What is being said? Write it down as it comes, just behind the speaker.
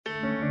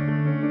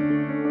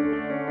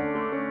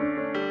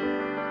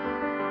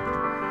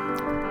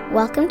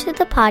Welcome to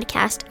the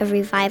podcast of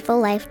Revival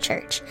Life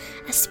Church,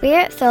 a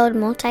spirit-filled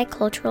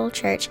multicultural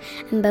church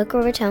in Boca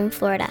Raton,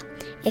 Florida.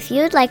 If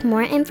you would like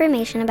more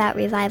information about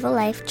Revival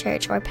Life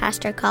Church or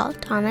Pastor Carl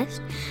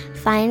Thomas,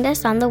 find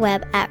us on the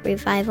web at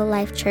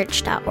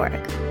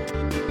revivallifechurch.org.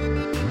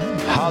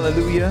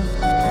 Hallelujah.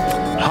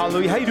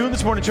 Hallelujah. How you doing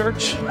this morning,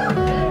 church?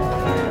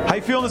 How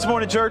you feeling this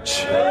morning, church?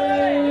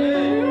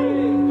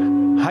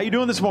 How you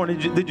doing this morning?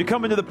 Did you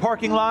come into the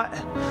parking lot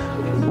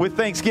with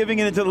thanksgiving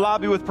and into the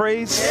lobby with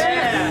praise?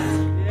 Yeah.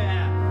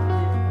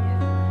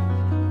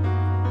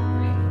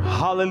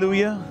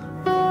 Hallelujah.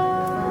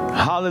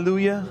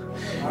 Hallelujah.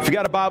 If you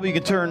got a Bible, you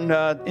can turn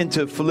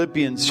into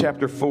Philippians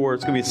chapter 4.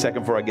 It's going to be a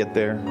second before I get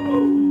there.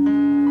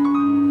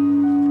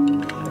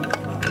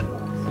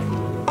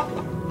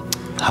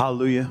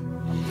 Hallelujah.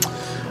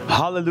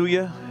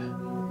 Hallelujah.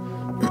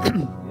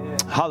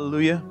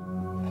 Hallelujah.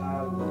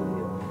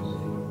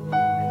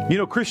 You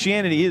know,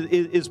 Christianity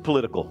is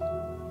political.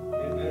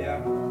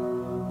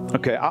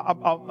 Okay,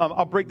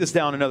 I'll break this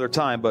down another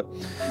time, but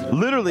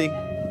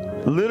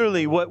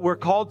literally what we're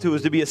called to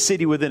is to be a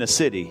city within a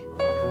city.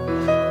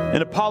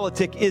 And a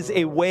politic is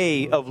a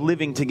way of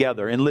living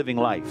together and living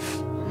life.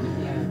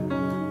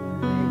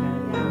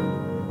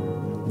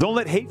 Don't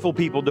let hateful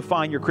people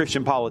define your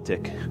Christian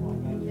politic.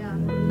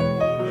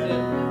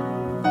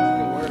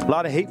 A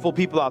lot of hateful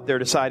people out there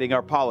deciding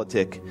our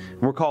politic.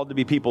 We're called to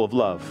be people of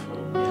love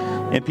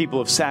and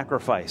people of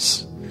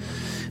sacrifice.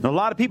 And a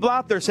lot of people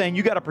out there saying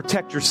you got to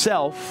protect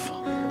yourself,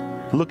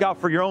 look out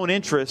for your own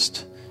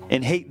interest,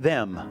 and hate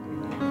them.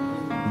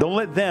 Don't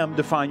let them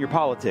define your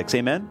politics.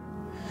 Amen?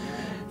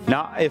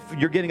 Now, if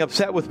you're getting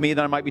upset with me,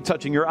 then I might be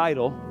touching your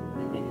idol.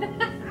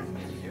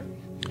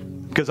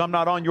 Because I'm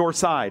not on your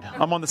side.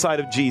 I'm on the side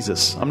of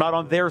Jesus. I'm not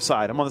on their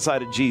side. I'm on the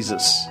side of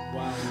Jesus.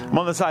 I'm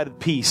on the side of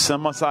peace.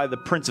 I'm on the side of the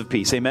Prince of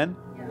Peace. Amen?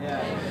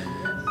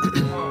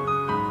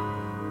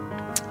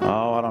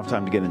 Oh, I don't have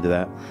time to get into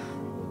that.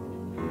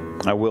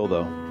 I will,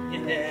 though.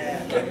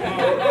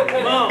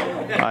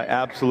 I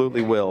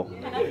absolutely will.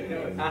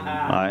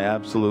 I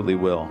absolutely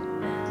will.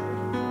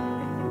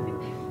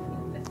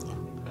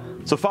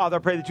 So, Father, I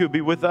pray that you would be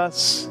with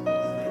us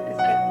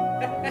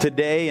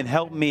today and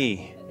help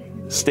me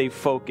stay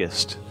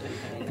focused.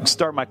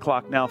 Start my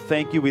clock now.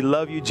 Thank you. We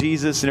love you,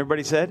 Jesus. And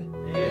everybody said?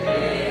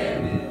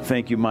 Amen.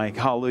 Thank you, Mike.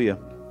 Hallelujah.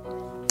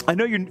 I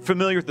know you're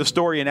familiar with the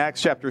story in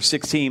Acts chapter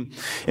 16.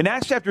 In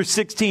Acts chapter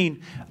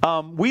 16,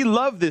 we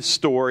love this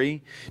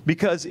story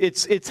because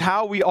it's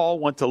how we all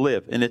want to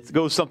live. And it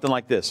goes something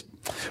like this.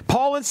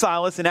 Paul and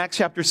Silas in Acts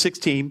chapter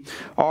 16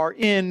 are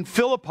in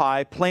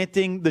Philippi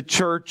planting the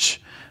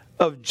church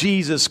of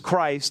Jesus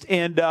Christ.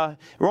 And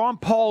we're on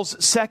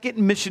Paul's second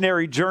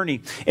missionary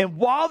journey. And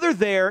while they're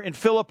there in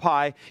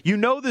Philippi, you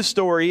know the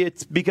story.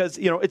 It's because,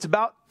 it's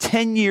about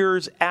 10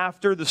 years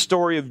after the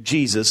story of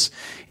Jesus.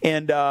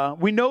 And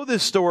we know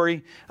this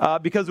story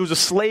because there was a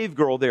slave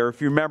girl there,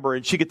 if you remember,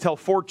 and she could tell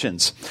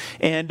fortunes.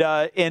 And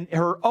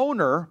her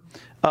owner,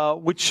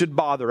 which should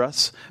bother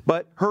us,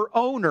 but her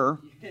owner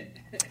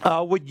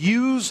would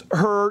use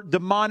her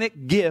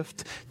demonic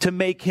gift to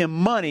make him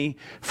money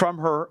from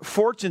her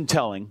fortune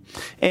telling.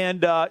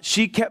 And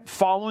she kept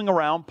following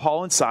around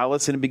Paul and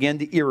Silas, and it began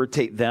to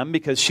irritate them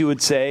because she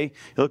would say,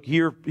 look,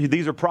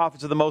 these are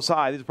prophets of the Most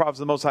High. These are prophets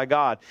of the Most High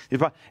God.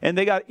 And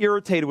they got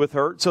irritated with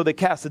her, so they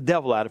cast the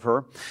devil out of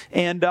her.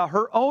 And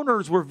her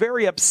owners were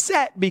very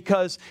upset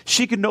because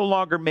she could no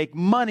longer make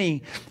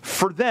money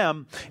for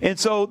them. And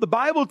so the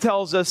Bible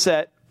tells us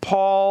that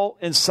Paul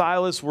and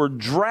Silas were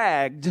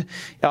dragged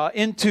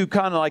into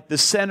kind of like the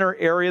center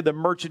area, the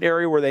merchant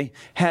area where they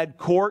had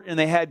court, and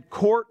they had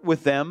court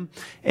with them.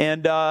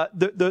 And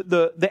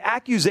the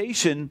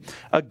accusation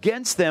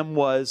against them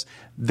was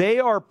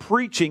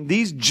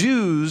these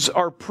Jews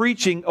are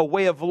preaching a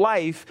way of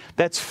life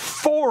that's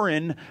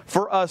foreign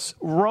for us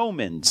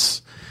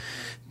Romans.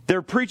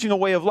 They're preaching a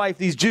way of life.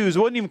 These Jews, it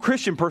wasn't even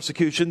Christian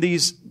persecution.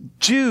 These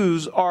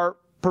Jews are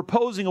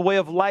proposing a way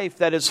of life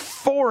that is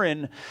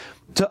foreign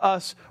to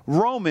us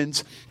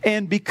Romans.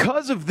 And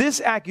because of this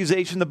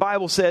accusation, the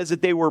Bible says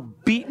that they were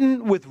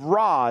beaten with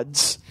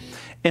rods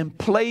and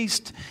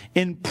placed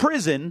in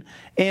prison.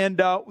 And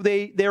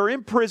they were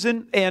in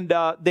prison, and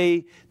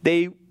they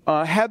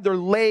had their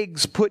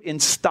legs put in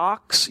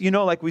stocks,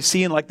 like we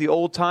see in like the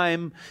old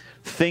time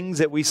things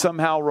that we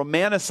somehow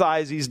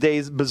romanticize these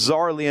days,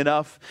 bizarrely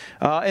enough.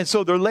 And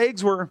so their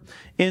legs were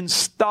in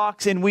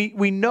stocks. And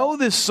we know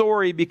this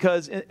story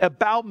because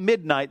about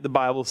midnight, the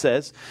Bible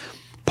says,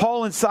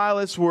 Paul and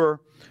Silas were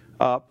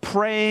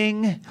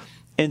praying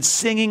and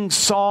singing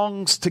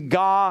songs to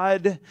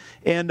God.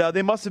 And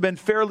they must have been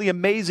fairly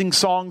amazing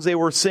songs they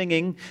were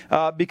singing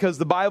because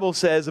the Bible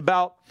says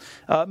about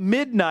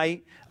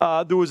midnight,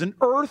 there was an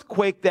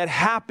earthquake that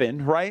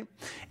happened, right?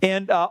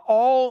 And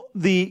all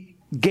the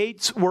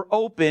gates were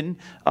open,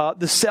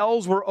 the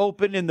cells were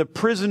open, and the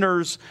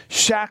prisoners'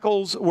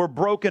 shackles were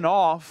broken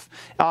off,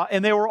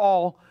 and they were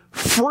all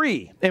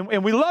free.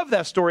 And we love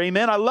that story.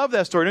 Amen. I love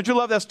that story. Don't you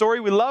love that story?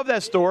 We love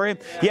that story.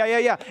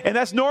 Yeah. And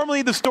that's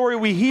normally the story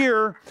we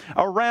hear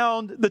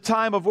around the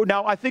time of,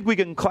 now I think we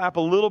can clap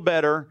a little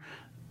better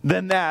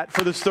than that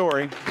for the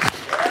story.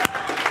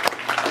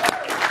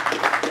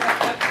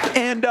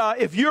 And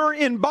if you're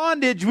in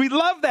bondage, we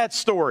love that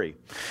story.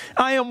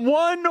 I am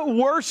one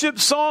worship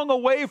song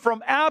away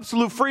from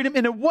absolute freedom.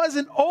 And it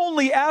wasn't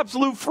only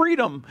absolute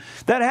freedom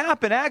that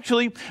happened.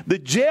 Actually, the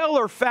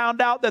jailer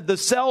found out that the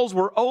cells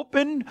were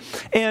open.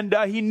 And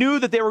he knew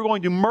that they were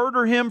going to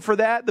murder him for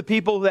that, the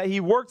people that he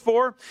worked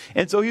for.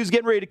 And so he was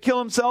getting ready to kill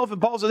himself.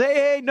 And Paul says,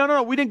 hey,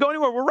 no, we didn't go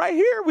anywhere. We're right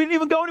here. We didn't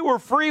even go anywhere. We're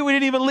free. We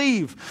didn't even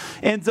leave.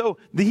 And so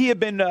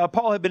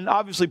Paul had been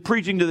obviously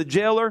preaching to the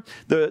jailer.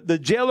 The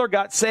jailer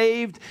got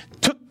saved,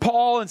 took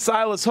Paul and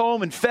Silas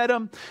home and fed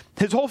them.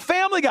 His whole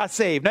family got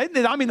saved.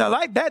 I mean,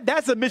 like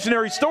that's a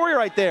missionary story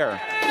right there.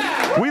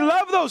 We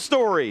love those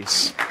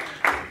stories.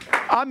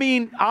 I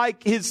mean,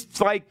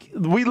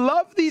 we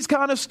love these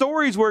kind of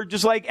stories where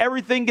just like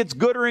everything gets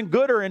gooder and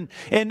gooder, and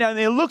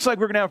it looks like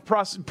we're going to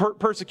have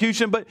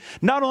persecution. But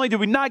not only did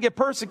we not get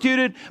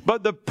persecuted,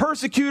 but the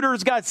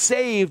persecutors got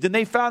saved, and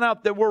they found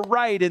out that we're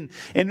right,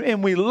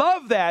 and we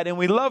love that, and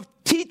we love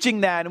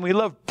teaching that, and we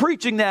love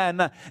preaching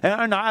that,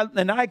 and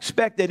I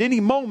expect at any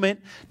moment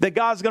that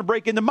God's going to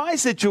break into my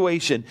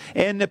situation,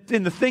 and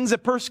the things that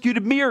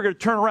persecuted me are going to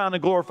turn around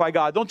and glorify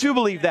God. Don't you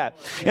believe that?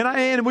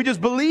 And we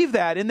just believe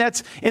that, and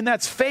that's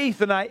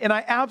faith, and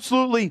I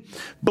absolutely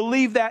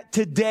believe that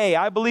today.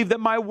 I believe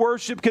that my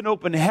worship can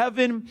open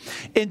heaven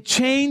and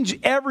change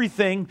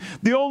everything.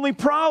 The only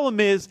problem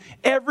is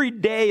every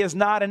day is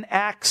not an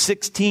Acts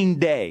 16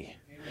 day.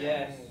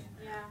 Yes.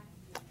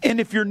 And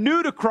if you're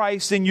new to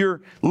Christ and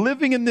you're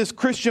living in this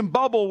Christian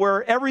bubble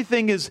where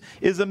everything is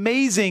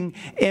amazing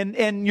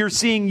and you're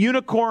seeing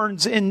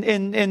unicorns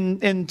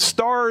and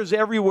stars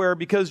everywhere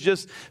because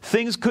just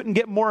things couldn't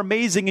get more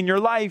amazing in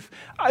your life,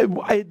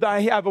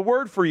 I have a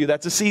word for you.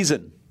 That's a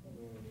season.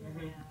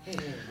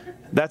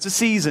 That's a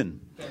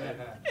season.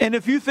 And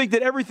if you think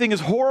that everything is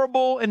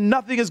horrible and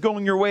nothing is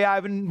going your way, I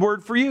have a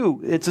word for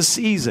you. It's a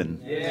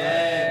season.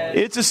 Yeah.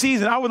 It's a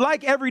season. I would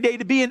like every day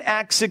to be an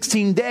Acts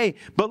 16 day,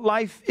 but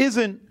life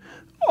isn't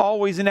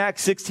always an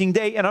Acts 16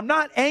 day. And I'm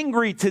not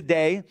angry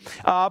today,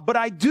 but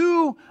I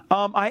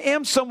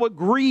am somewhat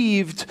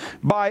grieved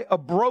by a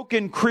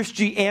broken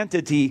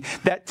Christianity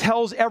that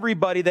tells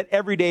everybody that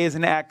every day is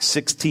an Acts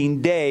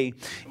 16 day.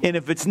 And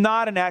if it's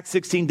not an Acts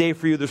 16 day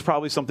for you, there's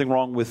probably something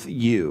wrong with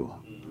you.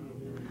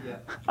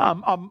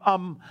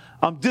 I'm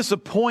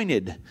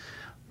disappointed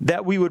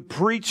that we would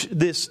preach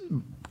this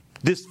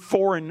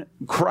foreign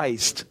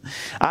Christ.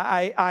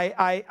 I'm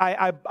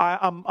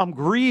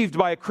grieved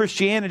by a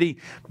Christianity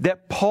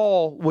that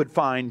Paul would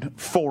find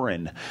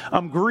foreign.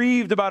 I'm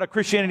grieved about a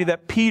Christianity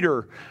that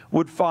Peter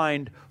would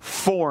find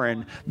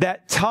foreign.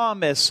 That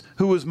Thomas,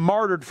 who was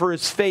martyred for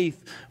his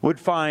faith,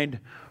 would find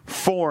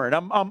foreign.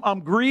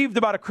 I'm grieved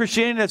about a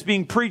Christianity that's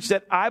being preached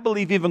that I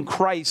believe even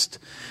Christ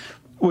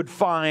would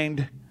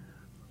find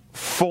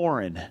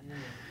foreign.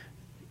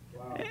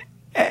 Wow.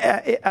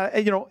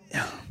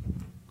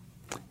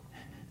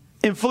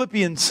 In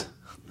Philippians,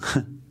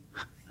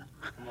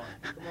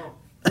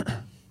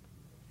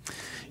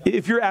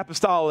 if you're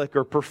apostolic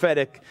or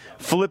prophetic,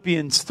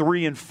 Philippians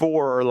 3 and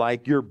 4 are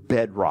like your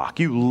bedrock.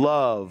 You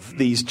love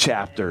these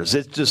chapters.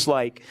 It's just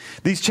like,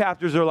 these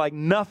chapters are like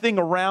nothing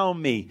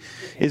around me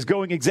is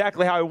going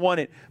exactly how I want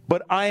it,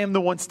 but I am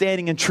the one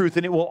standing in truth,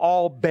 and it will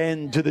all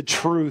bend to the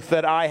truth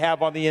that I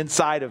have on the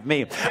inside of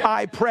me.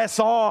 I press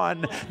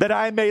on that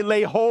I may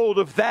lay hold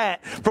of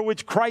that for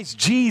which Christ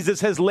Jesus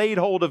has laid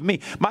hold of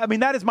me.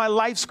 That is my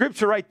life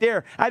scripture right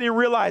there. I didn't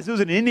realize it was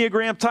an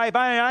Enneagram type.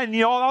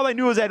 All I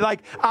knew was that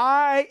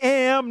I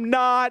am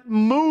not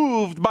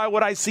moved by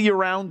what I see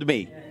around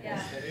me.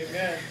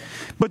 Yeah.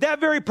 But that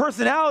very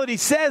personality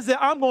says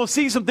that I'm going to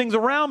see some things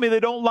around me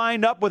that don't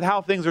line up with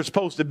how things are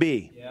supposed to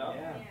be. Yeah.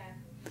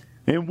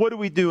 And what do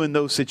we do in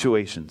those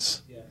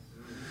situations? Yes.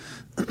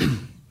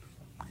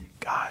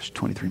 Gosh,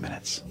 23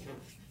 minutes.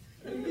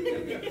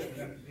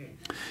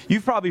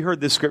 You've probably heard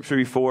this scripture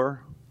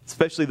before.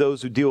 Especially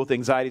those who deal with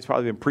anxiety. It's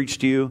probably been preached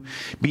to you.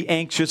 Be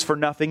anxious for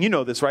nothing. You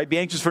know this, right? Be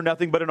anxious for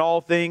nothing, but in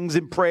all things,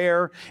 in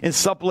prayer, in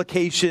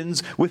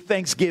supplications, with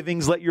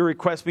thanksgivings, let your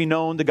requests be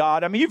known to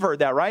God. You've heard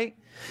that, right?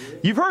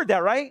 You've heard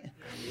that, right?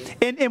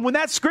 And when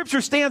that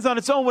scripture stands on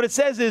its own, what it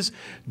says is,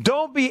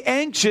 don't be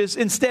anxious,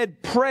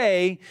 instead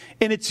pray,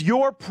 and it's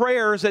your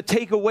prayers that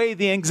take away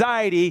the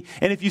anxiety,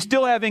 and if you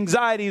still have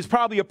anxiety, it's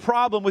probably a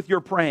problem with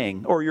your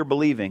praying or your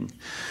believing.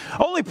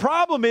 Only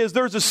problem is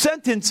there's a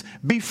sentence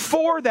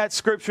before that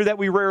scripture that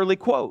we rarely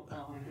quote.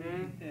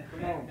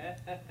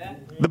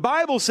 The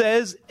Bible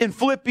says in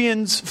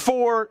Philippians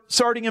 4,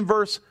 starting in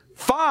verse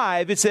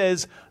 5, it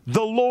says,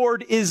 the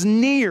Lord is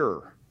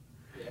near.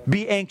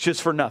 Be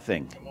anxious for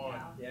nothing.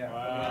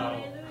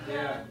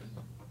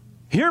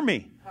 Hear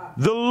me.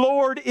 The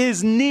Lord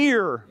is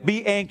near.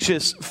 Be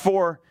anxious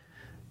for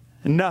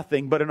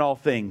nothing, but in all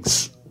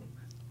things.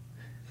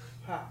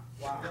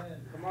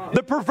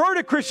 The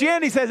perverted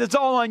Christianity says it's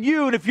all on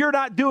you, and if you're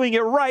not doing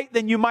it right,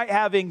 then you might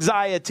have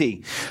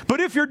anxiety. But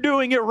if you're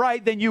doing it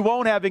right, then you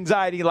won't have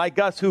anxiety like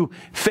us who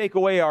fake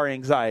away our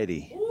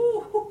anxiety.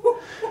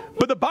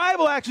 But the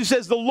Bible actually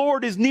says the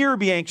Lord is near,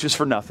 be anxious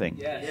for nothing.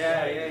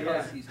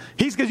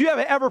 He's because you have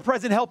an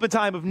ever-present help in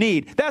time of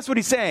need. That's what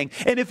he's saying.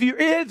 And if you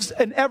is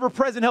an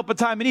ever-present help in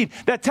time of need,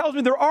 that tells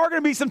me there are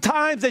going to be some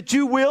times that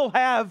you will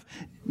have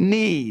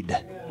need.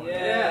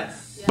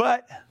 Yes.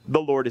 But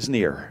the Lord is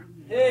near.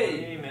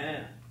 Hey.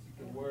 Amen.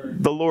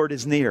 The Lord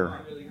is near.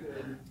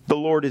 The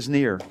Lord is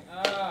near.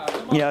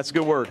 Yeah, that's a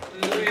good word.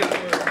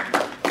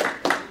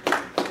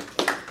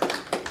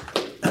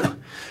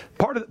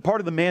 Part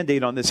of the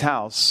mandate on this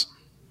house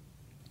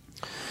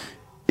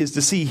is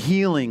to see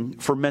healing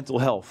for mental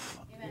health.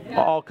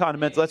 All kind of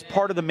mental. That's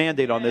part of the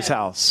mandate on this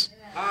house.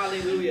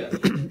 Hallelujah.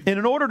 And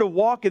in order to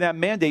walk in that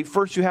mandate,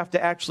 first you have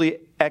to actually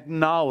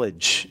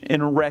acknowledge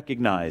and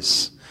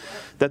recognize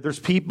that there's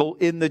people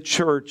in the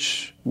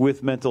church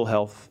with mental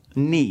health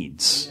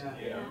needs.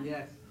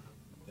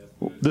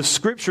 The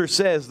scripture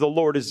says the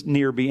Lord is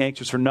near, be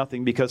anxious for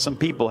nothing, because some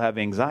people have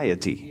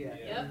anxiety.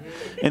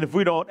 And if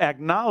we don't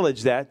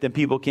acknowledge that, then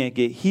people can't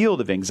get healed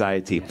of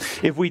anxiety.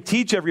 If we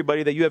teach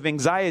everybody that you have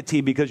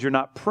anxiety because you're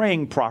not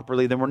praying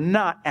properly, then we're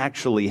not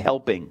actually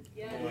helping.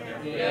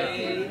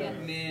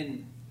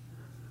 Amen.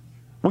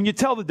 When you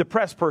tell the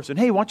depressed person,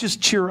 hey, why don't you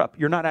just cheer up?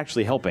 You're not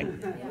actually helping.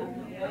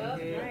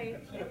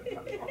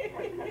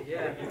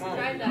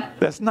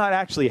 That's not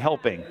actually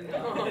helping.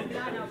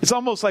 It's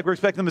almost like we're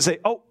expecting them to say,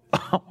 oh,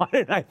 why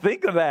didn't I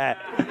think of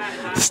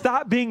that?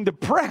 Stop being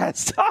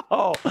depressed.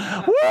 Oh,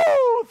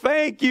 woo,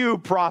 thank you,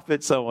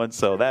 Prophet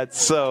so-and-so.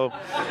 That's so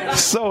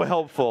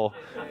helpful.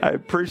 I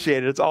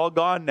appreciate it. It's all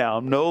gone now.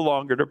 I'm no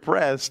longer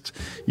depressed.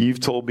 You've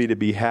told me to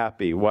be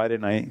happy. Why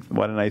didn't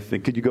I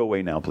think? Could you go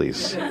away now,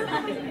 please?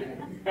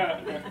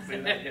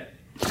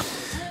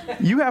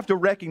 You have to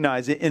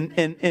recognize it,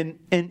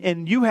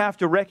 and you have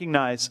to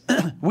recognize,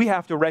 we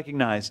have to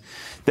recognize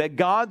that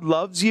God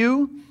loves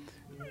you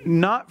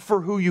not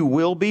for who you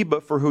will be,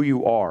 but for who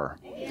you are.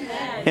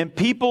 Amen. And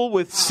people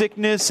with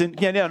sickness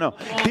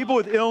people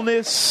with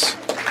illness.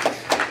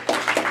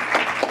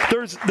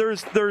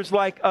 There's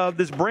like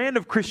this brand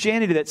of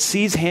Christianity that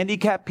sees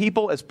handicapped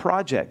people as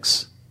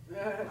projects,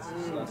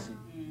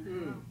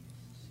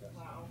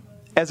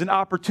 as an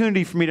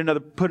opportunity for me to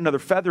put another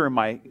feather in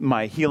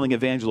my healing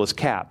evangelist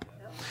cap,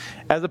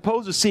 as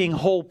opposed to seeing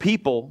whole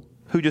people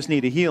who just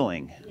need a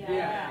healing.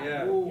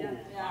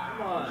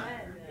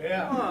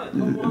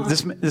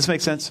 This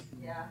makes sense?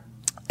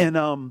 And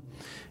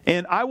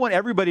I want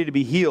everybody to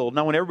be healed, and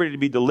I want everybody to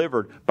be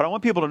delivered, but I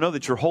want people to know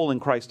that you're whole in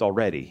Christ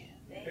already.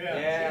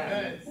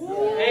 Amen.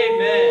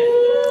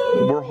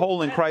 We're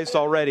whole in Christ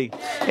already.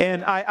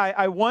 And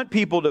I want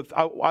people to,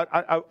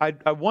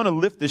 I want to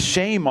lift the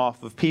shame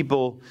off of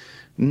people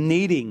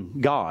needing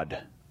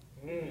God.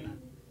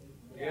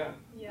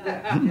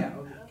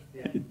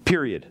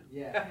 Period.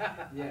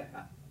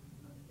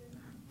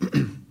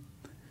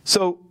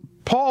 So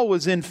Paul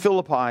was in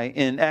Philippi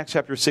in Acts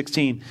chapter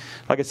 16,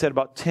 like I said,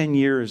 about 10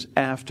 years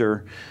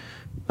after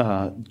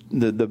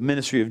the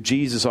ministry of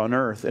Jesus on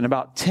earth. And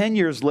about 10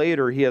 years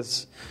later,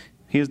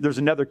 there's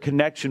another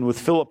connection with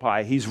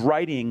Philippi. He's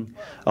writing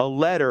a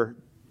letter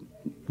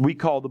we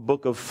call the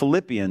book of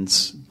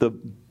Philippians, the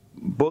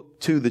book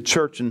to the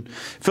church in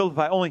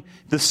Philippi. Only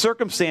the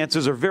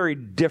circumstances are very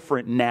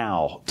different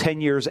now.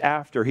 10 years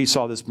after he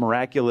saw this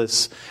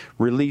miraculous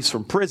release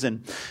from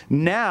prison,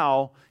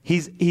 now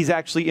he's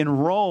actually in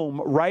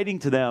Rome writing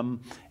to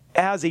them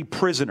as a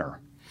prisoner.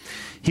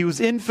 He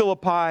was in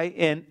Philippi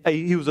and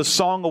he was a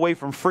song away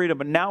from freedom,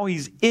 but now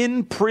he's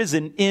in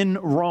prison in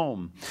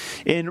Rome.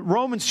 In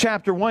Romans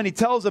chapter 1, he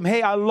tells them,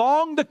 hey, I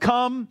long to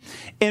come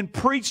and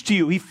preach to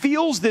you. He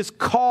feels this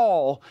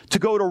call to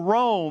go to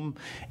Rome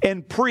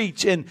and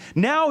preach. And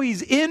now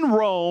he's in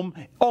Rome,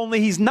 only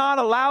he's not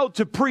allowed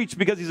to preach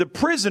because he's a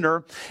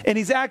prisoner and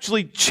he's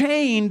actually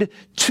chained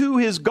to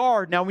his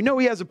guard. Now, we know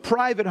he has a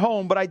private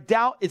home, but I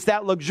doubt it's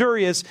that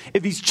luxurious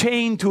if he's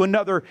chained to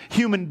another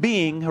human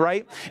being,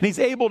 right? And he's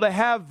able to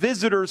have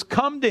visitors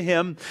come to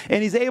him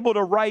and he's able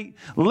to write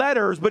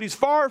letters, but he's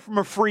far from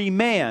a free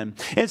man.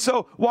 And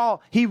so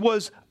while he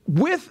was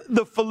with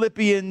the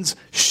Philippians,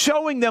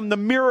 showing them the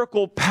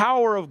miracle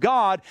power of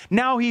God,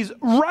 now he's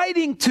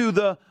writing to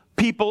the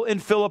people in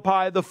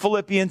Philippi, the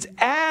Philippians,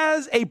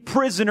 as a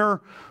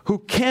prisoner who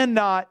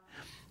cannot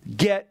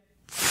get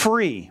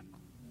free.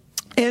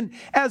 And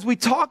as we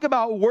talk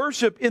about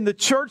worship in the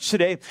church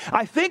today,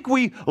 I think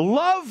we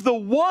love the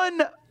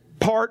one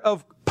part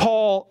of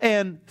Paul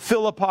and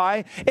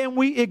Philippi, and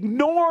we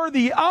ignore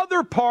the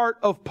other part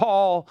of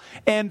Paul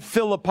and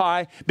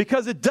Philippi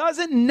because it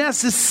doesn't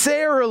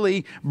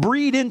necessarily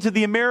breed into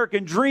the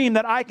American dream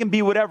that I can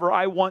be whatever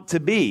I want to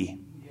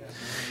be.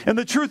 And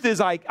the truth is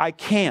I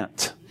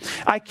can't.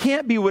 I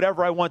can't be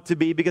whatever I want to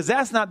be, because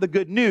that's not the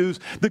good news.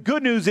 The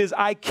good news is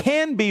I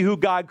can be who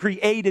God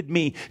created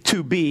me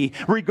to be,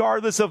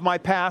 regardless of my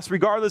past,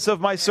 regardless of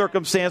my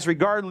circumstance,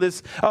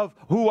 regardless of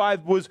who I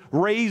was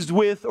raised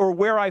with or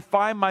where I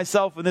find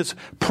myself in this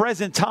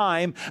present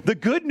time. The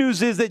good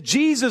news is that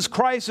Jesus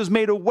Christ has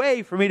made a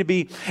way for me to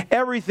be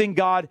everything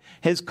God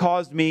has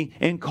caused me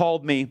and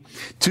called me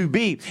to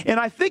be. And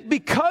I think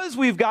because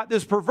we've got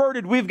this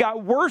perverted, we've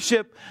got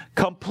worship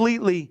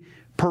completely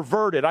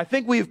perverted. I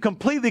think we've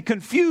completely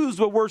confused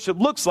what worship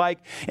looks like.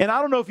 And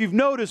I don't know if you've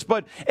noticed,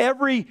 but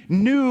every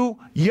new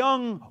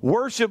young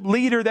worship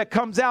leader that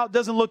comes out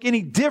doesn't look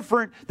any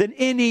different than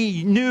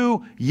any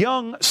new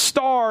young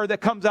star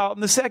that comes out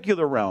in the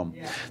secular realm.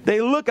 Yeah.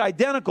 They look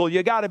identical.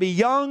 You got to be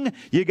young.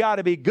 You got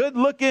to be good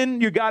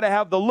looking. You got to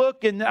have the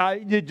look. And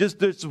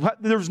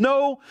there's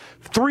no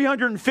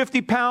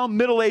 350-pound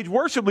middle-aged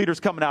worship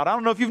leaders coming out. I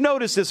don't know if you've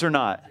noticed this or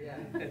not.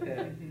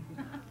 Yeah.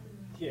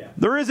 Yeah.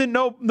 There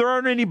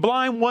aren't any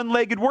blind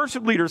one-legged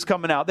worship leaders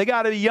coming out. They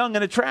got to be young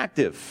and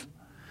attractive.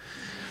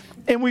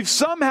 And we've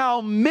somehow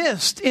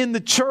missed in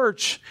the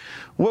church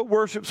what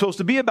worship's supposed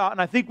to be about.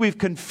 And I think we've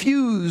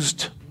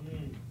confused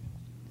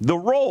the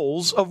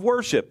roles of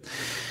worship.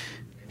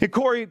 And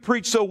Corey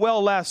preached so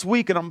well last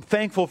week, and I'm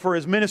thankful for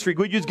his ministry.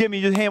 Would you just give me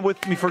your hand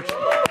with me for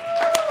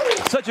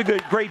such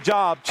a great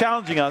job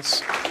challenging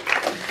us?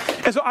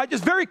 And so I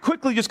just very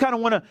quickly just kind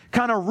of want to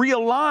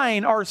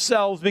realign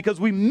ourselves, because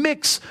we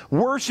mix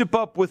worship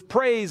up with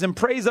praise, and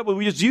praise up,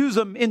 we just use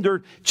them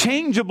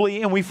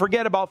interchangeably, and we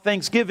forget about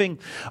thanksgiving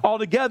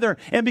altogether.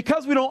 And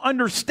because we don't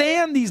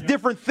understand these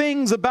different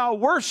things about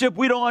worship,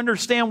 we don't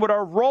understand what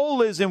our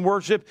role is in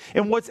worship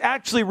and what's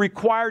actually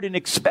required and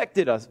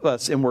expected of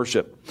us in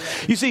worship.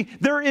 You see,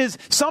 there is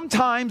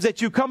sometimes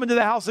that you come into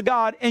the house of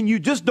God and you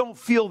just don't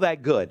feel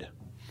that good.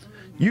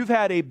 You've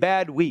had a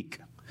bad week.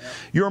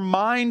 Your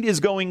mind is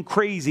going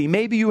crazy.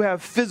 Maybe you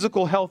have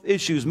physical health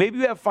issues. Maybe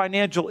you have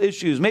financial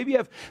issues. Maybe you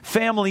have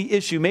family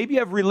issues. Maybe you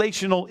have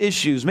relational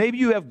issues. Maybe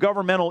you have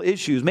governmental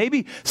issues.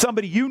 Maybe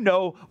somebody you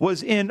know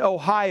was in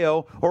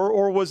Ohio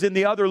or was in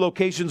the other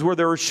locations where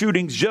there were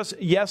shootings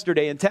just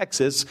yesterday in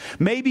Texas.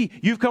 Maybe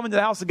you've come into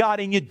the house of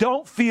God and you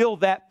don't feel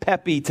that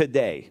peppy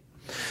today.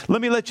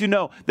 Let me let you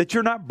know that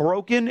you're not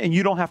broken, and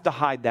you don't have to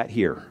hide that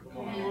here.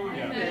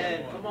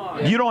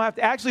 You don't have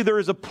to. Actually, there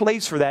is a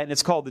place for that, and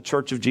it's called the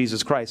Church of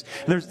Jesus Christ.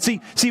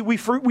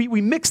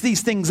 We mix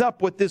these things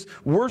up. What this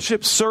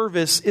worship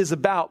service is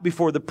about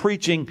before the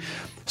preaching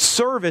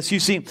service. You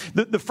see,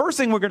 the first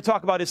thing we're going to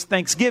talk about is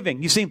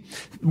thanksgiving. You see,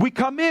 we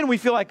come in, we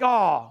feel like,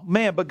 oh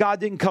man, but God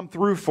didn't come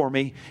through for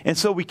me, and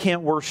so we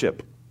can't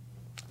worship.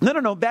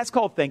 No, that's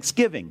called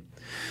thanksgiving.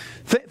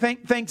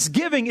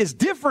 Thanksgiving is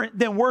different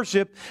than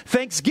worship.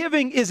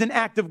 Thanksgiving is an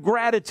act of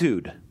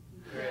gratitude.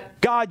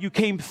 God, you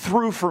came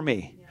through for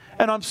me,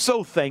 and I'm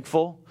so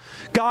thankful.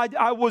 God,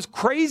 I was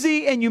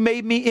crazy and you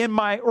made me in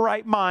my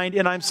right mind,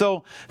 and I'm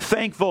so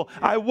thankful.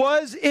 I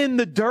was in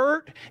the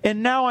dirt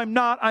and now I'm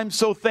not. I'm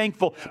so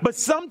thankful. But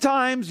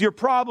sometimes your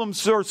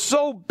problems are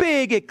so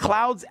big it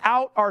clouds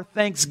out our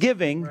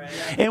thanksgiving,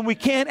 and we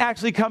can't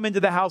actually come into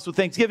the house with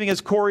thanksgiving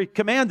as Corey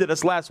commanded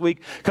us last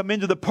week. Come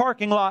into the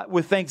parking lot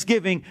with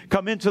thanksgiving.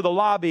 Come into the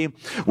lobby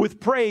with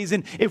praise.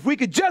 And if we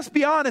could just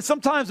be honest,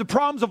 sometimes the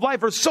problems of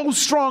life are so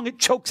strong it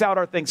chokes out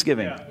our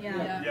thanksgiving.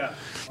 Yeah.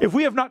 If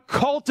we have not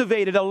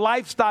cultivated a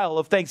lifestyle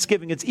of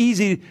thanksgiving, it's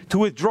easy to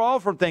withdraw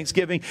from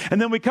thanksgiving.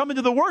 And then we come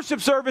into the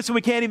worship service and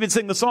we can't even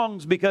sing the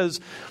songs because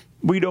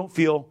we don't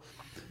feel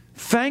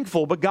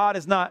thankful. But God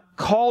has not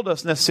called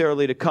us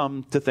necessarily to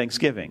come to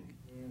thanksgiving.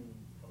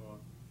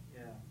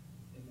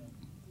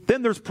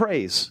 Then there's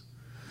praise.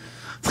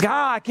 It's like,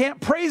 I can't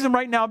praise Him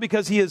right now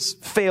because He has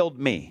failed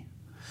me.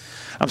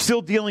 I'm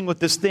still dealing with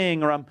this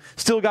thing, or I'm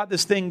still got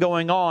this thing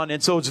going on.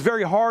 And so it's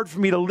very hard for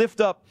me to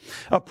lift up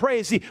a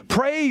praise. See,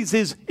 praise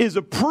is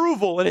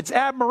approval and it's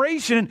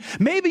admiration. And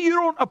maybe you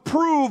don't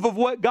approve of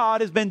what God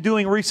has been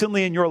doing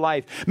recently in your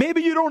life.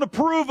 Maybe you don't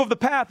approve of the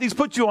path He's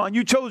put you on.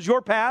 You chose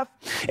your path,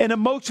 and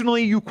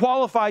emotionally you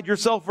qualified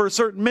yourself for a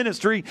certain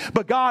ministry,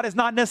 but God has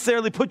not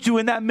necessarily put you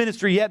in that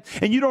ministry yet,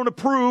 and you don't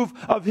approve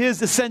of His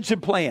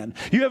ascension plan.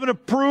 You haven't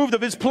approved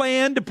of His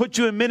plan to put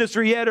you in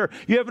ministry yet, or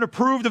you haven't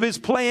approved of His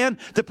plan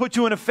to put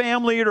you in a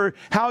family, or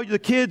how the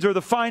kids or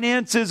the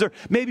finances, or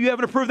maybe you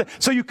haven't approved that.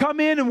 So you come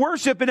in and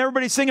worship and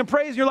everybody's singing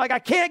praise, and you're like, I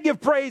can't give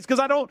praise because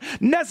I don't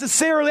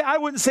necessarily, I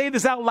wouldn't say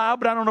this out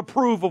loud, but I don't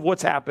approve of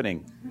what's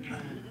happening.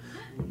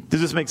 Does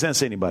this make sense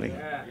to anybody?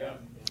 Yeah.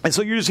 And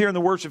so you're just here in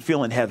the worship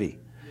feeling heavy.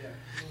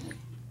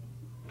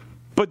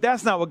 But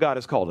that's not what God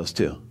has called us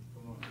to.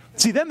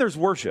 See, then there's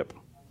worship.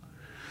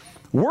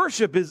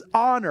 Worship is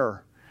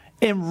honor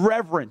and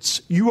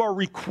reverence you are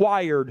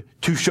required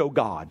to show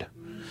God.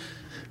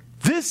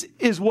 This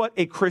is what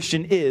a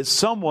Christian is,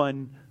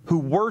 someone who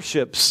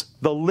worships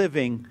the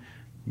living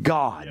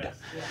God.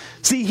 Yes.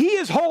 See, He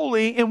is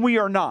holy and we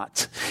are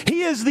not.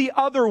 He is the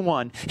other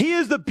one. He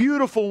is the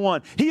beautiful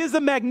one. He is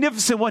the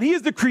magnificent one. He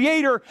is the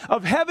creator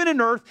of heaven and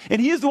earth, and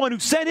He is the one who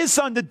sent His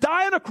Son to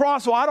die on a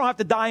cross so I don't have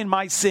to die in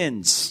my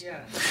sins.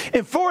 Yeah.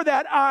 And for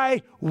that,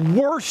 I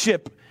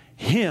worship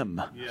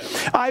Him.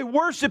 I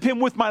worship Him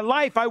with my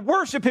life. I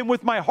worship Him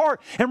with my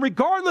heart. And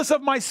regardless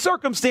of my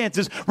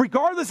circumstances,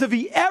 regardless if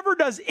He ever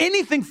does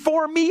anything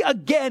for me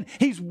again,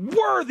 He's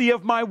worthy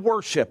of my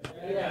worship.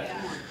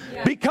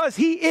 Because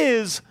He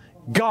is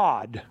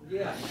God.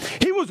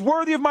 He was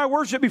worthy of my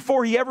worship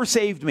before He ever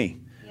saved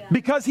me.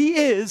 Because He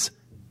is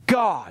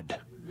God.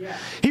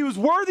 He was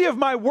worthy of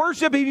my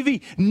worship. If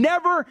He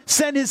never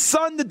sent His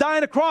Son to die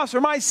on a cross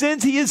for my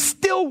sins, He is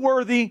still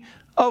worthy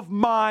of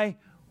my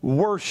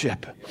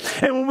worship.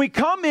 And when we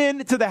come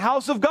into the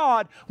house of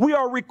God, we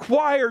are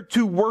required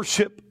to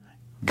worship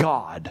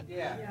God.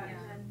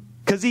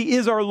 Because He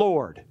is our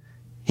Lord.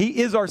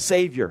 He is our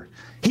Savior.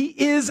 He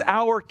is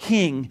our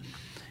King.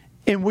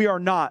 And we are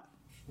not.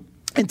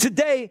 And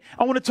today,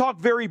 I want to talk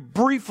very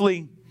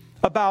briefly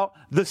about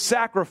the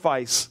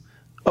sacrifice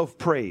of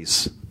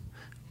praise.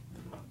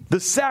 The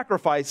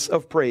sacrifice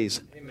of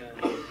praise. Amen.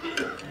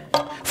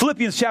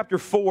 Philippians chapter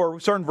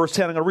 4, starting in verse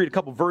 10. I'm going to read a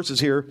couple verses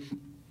here.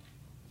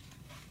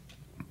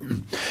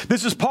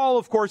 This is Paul,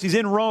 of course. He's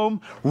in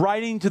Rome,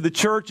 writing to the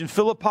church in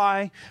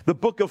Philippi. The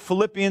book of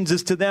Philippians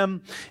is to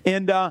them.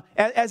 And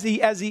as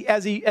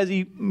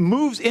he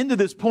moves into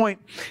this point,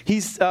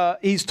 he's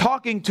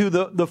talking to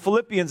the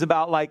Philippians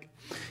about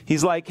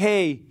he's like,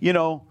 hey,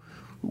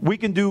 we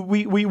can do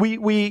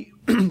we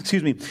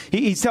excuse me.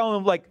 He's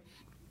telling them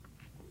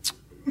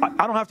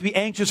I don't have to be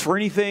anxious for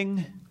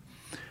anything.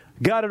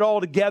 Got it all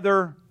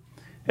together.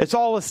 It's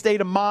all a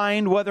state of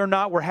mind, whether or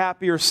not we're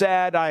happy or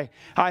sad.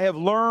 I've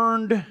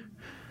learned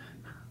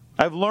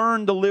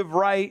to live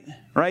right?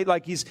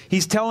 Like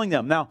he's telling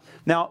them. Now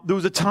there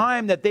was a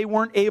time that they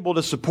weren't able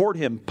to support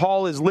him.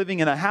 Paul is living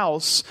in a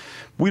house.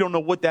 We don't know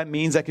what that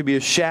means. That could be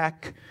a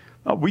shack.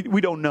 We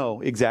don't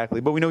know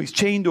exactly, but we know he's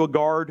chained to a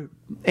guard,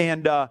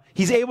 and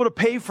he's able to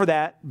pay for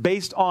that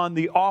based on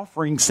the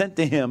offering sent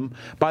to him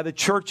by the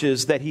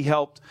churches that he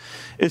helped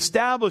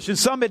establish. And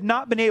some had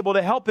not been able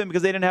to help him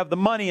because they didn't have the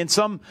money, and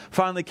some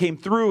finally came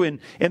through, and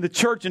the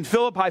church in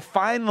Philippi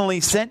finally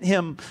sent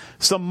him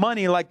some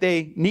money like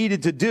they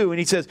needed to do. And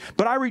he says,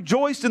 "But I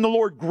rejoiced in the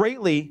Lord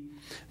greatly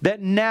that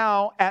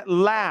now at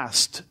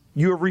last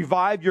you have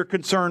revived your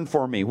concern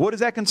for me." What is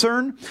that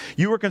concern?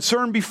 You were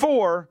concerned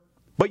before,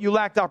 but you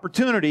lacked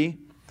opportunity.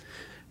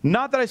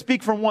 Not that I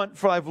speak from want,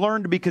 for I've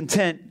learned to be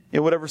content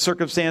in whatever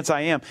circumstance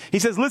I am. He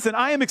says, listen,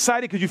 I am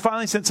excited because you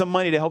finally sent some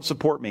money to help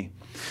support me.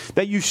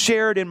 That you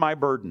shared in my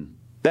burden.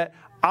 That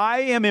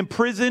I am in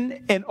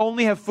prison and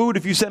only have food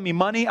if you send me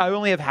money. I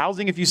only have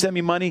housing if you send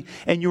me money.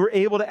 And you were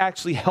able to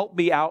actually help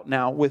me out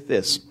now with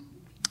this.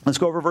 Let's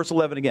go over verse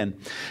 11 again.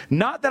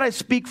 Not that I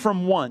speak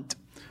from want,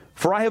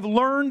 for I have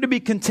learned to be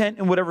content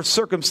in whatever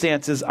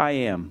circumstances I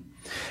am.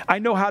 I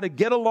know how to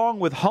get along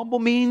with humble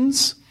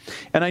means,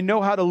 and I know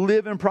how to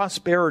live in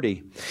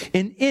prosperity.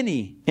 In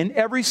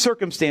every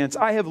circumstance,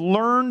 I have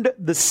learned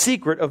the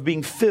secret of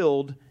being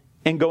filled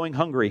and going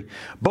hungry,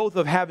 both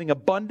of having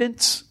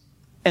abundance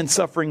and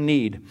suffering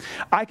need.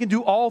 I can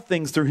do all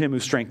things through Him who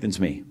strengthens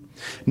me.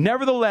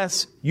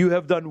 Nevertheless, you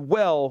have done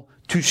well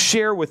to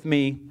share with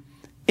me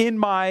in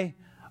my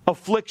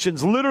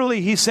afflictions.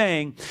 Literally, he's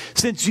saying,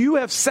 since you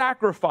have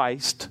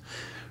sacrificed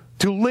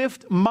to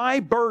lift my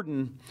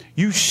burden,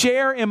 you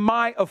share in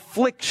my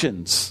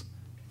afflictions,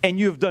 and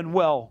you have done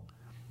well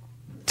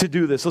to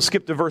do this. Let's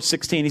skip to verse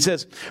 16. He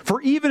says, for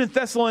even in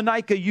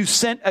Thessalonica you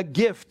sent a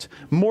gift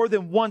more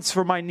than once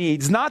for my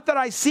needs. Not that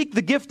I seek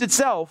the gift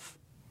itself,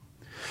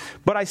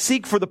 but I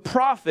seek for the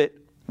profit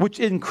which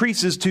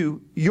increases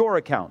to your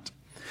account.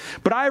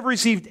 But I have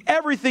received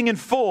everything in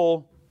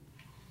full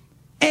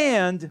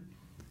and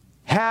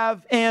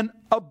have an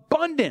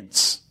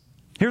abundance.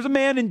 Here's a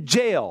man in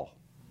jail,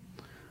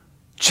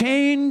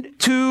 chained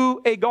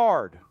to a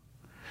guard.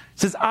 It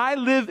says, I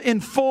live in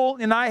full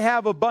and I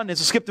have abundance.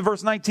 Let's skip to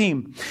verse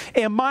 19.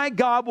 And my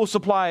God will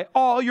supply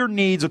all your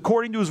needs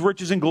according to His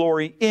riches and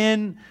glory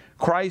in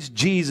Christ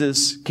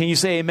Jesus. Can you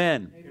say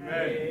amen?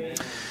 Amen.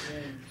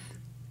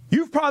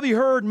 You've probably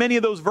heard many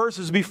of those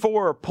verses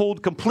before,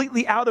 pulled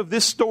completely out of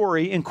this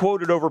story and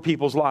quoted over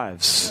people's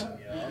lives.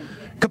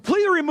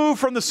 Completely removed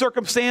from the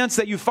circumstance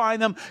that you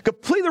find them,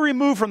 completely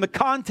removed from the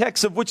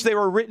context of which they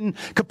were written,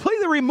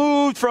 completely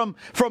removed from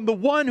the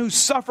one who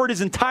suffered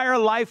his entire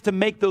life to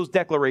make those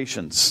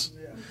declarations.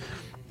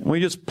 And we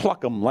just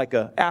pluck them like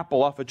an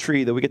apple off a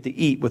tree that we get to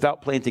eat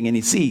without planting any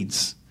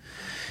seeds.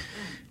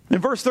 In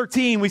verse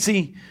 13, we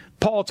see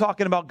Paul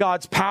talking about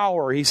God's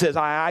power. He says,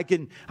 I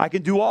can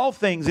do all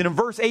things. And in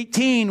verse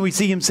 18, we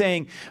see him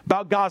saying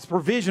about God's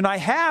provision, I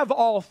have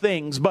all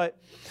things. But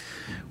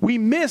we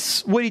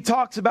miss what he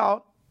talks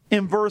about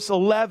in verse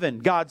 11,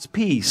 God's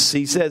peace.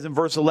 He says in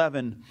verse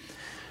 11,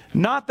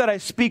 not that I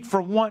speak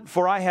from want,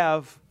 for I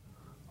have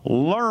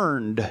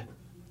learned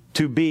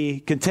to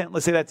be content.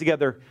 Let's say that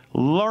together.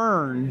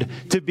 Learned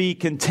to be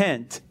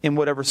content in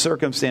whatever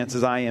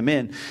circumstances I am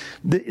in.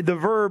 The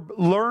verb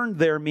learned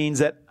there means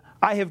that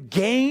I have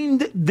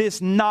gained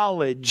this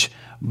knowledge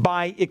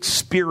by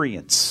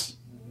experience.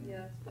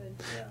 Yeah, good.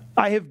 Yeah.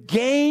 I have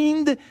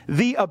gained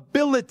the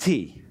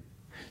ability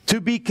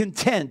to be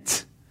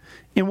content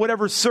in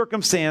whatever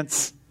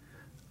circumstance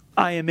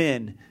I am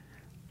in.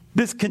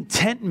 this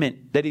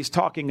contentment that he's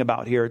talking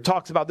about here. It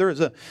talks about there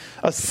is a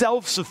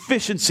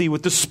self-sufficiency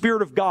with the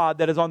Spirit of God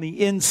that is on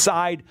the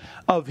inside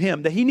of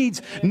him. That he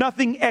needs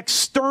nothing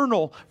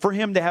external for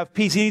him to have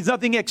peace. He needs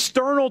nothing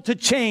external to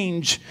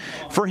change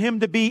for him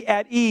to be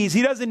at ease.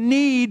 He doesn't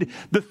need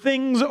the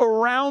things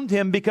around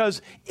him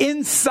because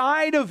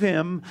inside of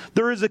him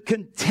there is a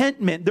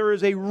contentment. There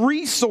is a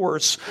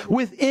resource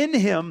within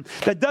him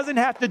that doesn't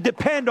have to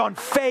depend on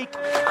fake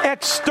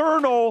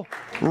external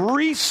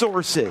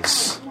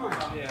resources.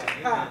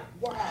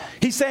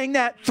 He's saying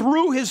that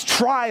through his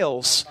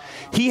trials,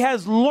 he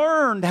has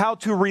learned how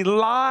to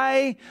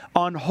rely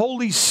on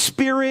Holy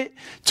Spirit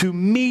to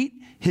meet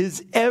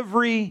his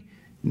every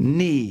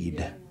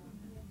need.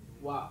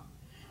 Wow.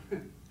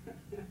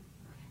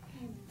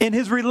 In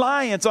his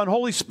reliance on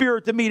Holy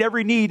Spirit to meet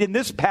every need in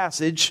this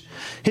passage,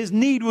 his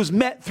need was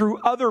met through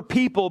other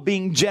people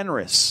being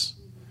generous.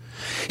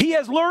 He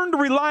has learned to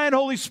rely on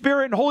Holy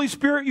Spirit, and Holy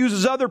Spirit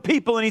uses other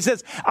people. And he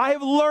says, I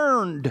have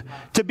learned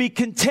to be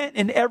content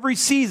in every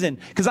season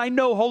because I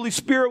know Holy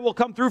Spirit will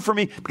come through for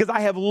me because I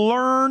have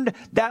learned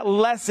that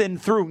lesson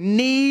through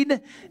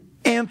need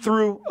and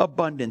through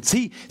abundance.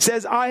 He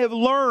says, I have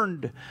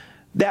learned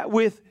that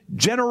with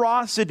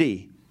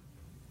generosity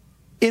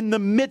in the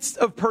midst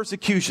of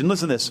persecution.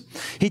 Listen to this.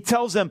 He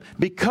tells them,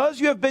 because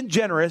you have been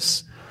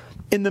generous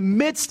in the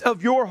midst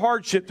of your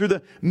hardship, through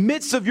the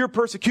midst of your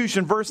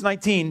persecution, verse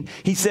 19,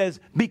 he says,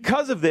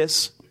 because of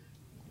this,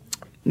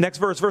 next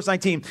verse, verse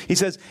 19, he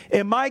says,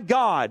 and my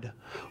God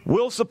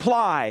will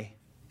supply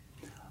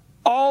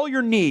all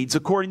your needs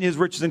according to his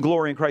riches and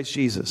glory in Christ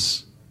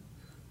Jesus.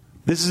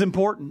 This is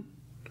important.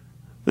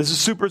 This is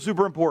super,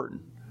 super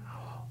important.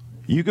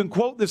 You can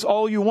quote this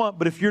all you want,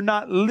 but if you're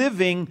not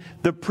living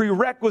the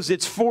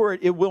prerequisites for it,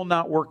 it will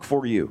not work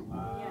for you.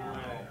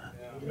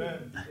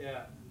 Amen.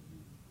 Yeah.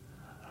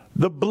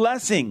 The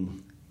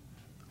blessing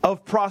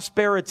of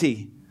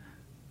prosperity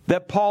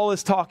that Paul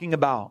is talking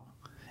about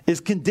is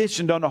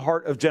conditioned on a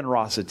heart of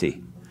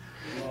generosity.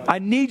 I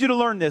need you to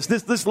learn this.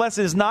 This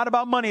lesson is not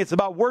about money. It's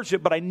about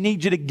worship, but I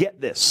need you to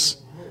get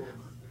this.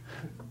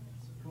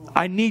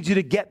 I need you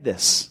to get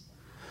this.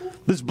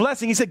 This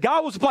blessing, he said,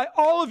 God will supply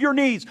all of your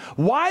needs.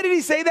 Why did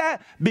he say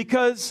that?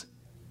 Because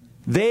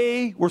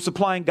they were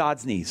supplying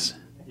God's needs.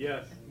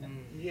 Yes.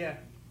 Yeah.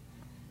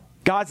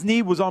 God's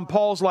need was on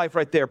Paul's life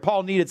right there.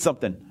 Paul needed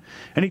something.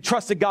 And he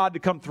trusted God to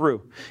come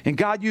through. And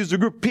God used a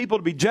group of people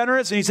to be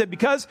generous. And he said,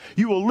 because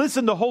you will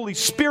listen to Holy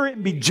Spirit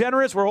and be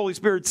generous where Holy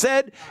Spirit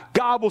said,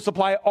 God will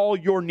supply all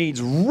your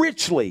needs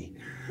richly.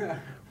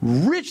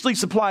 Richly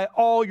supply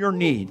all your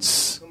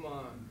needs. Come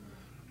on.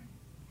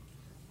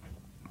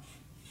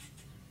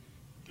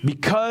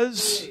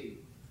 Because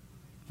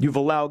you've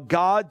allowed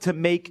God to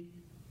make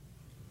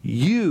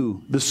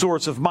you the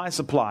source of my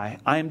supply,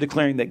 I am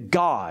declaring that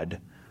God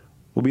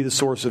will be the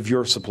source of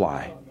your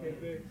supply.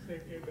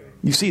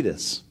 You see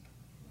this?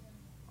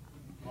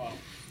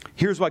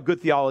 Here's why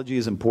good theology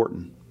is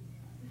important.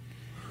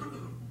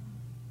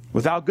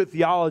 Without good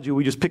theology,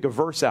 we just pick a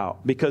verse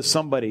out because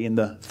somebody in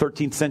the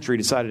 13th century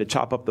decided to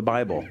chop up the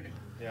Bible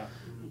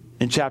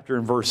in chapter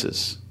and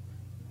verses.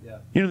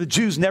 You know, the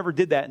Jews never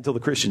did that until the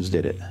Christians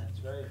did it.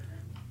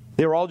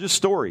 They were all just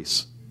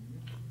stories.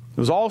 It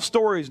was all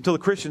stories until the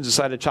Christians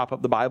decided to chop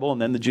up the Bible,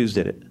 and then the Jews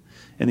did it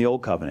in the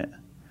Old Covenant.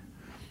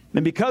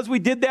 And because we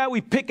did that,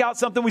 we pick out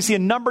something, we see a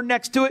number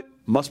next to it,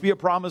 must be a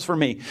promise for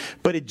me.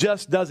 But it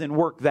just doesn't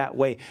work that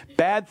way.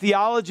 Bad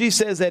theology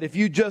says that if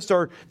you just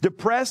are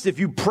depressed, if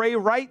you pray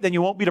right, then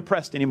you won't be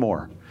depressed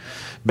anymore.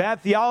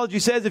 Bad theology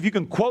says if you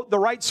can quote the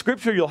right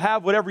scripture, you'll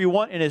have whatever you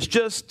want, and it's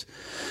just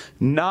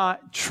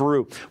not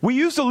true. We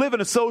used to live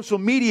in a social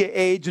media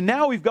age, and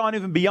now we've gone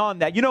even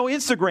beyond that. You know,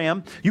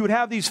 Instagram, you would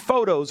have these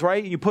photos,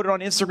 right? You put it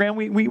on Instagram.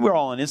 We're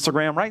all on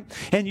Instagram, right?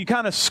 And you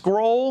kind of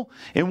scroll,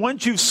 and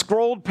once you've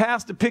scrolled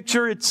past the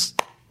picture,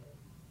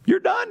 you're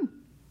done.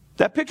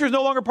 That picture is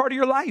no longer part of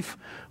your life.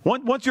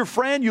 Once your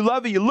friend, you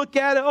love it, you look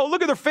at it, oh,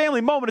 look at their family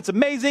moment, it's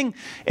amazing.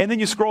 And then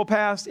you scroll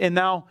past, and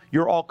now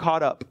you're all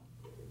caught up.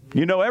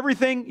 You know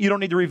everything, you don't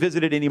need to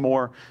revisit it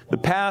anymore. The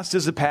past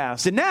is the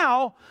past. And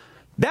now,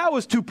 that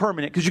was too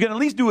permanent, because you can at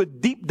least do a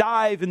deep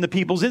dive into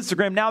people's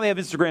Instagram. Now they have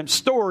Instagram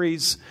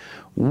stories.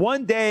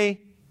 One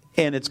day,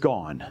 and it's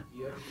gone.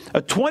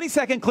 A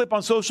 20-second clip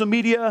on social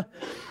media,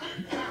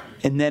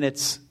 and then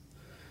it's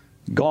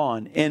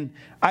gone. And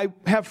I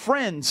have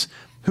friends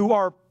who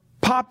are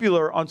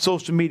popular on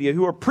social media,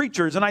 who are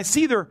preachers, and I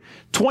see their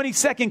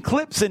 20-second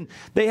clips, and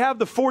they have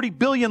the 40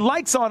 billion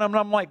likes on them, and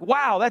I'm like,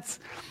 wow,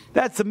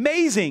 that's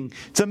amazing.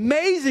 It's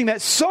amazing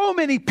that so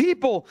many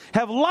people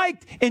have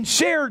liked and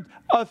shared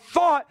a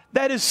thought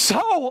that is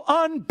so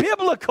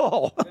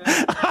unbiblical.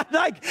 I'm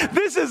like,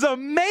 this is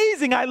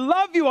amazing. I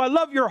love you. I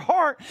love your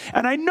heart.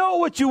 And I know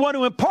what you want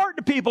to impart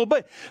to people,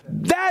 but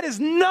that is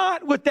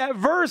not what that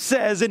verse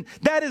says. And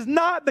that is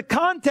not the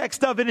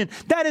context of it. And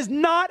that is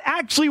not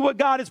actually what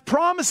God is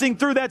promising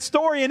through that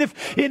story. And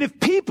if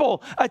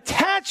people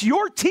attach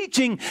your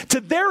teaching to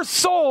their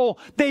soul,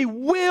 they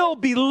will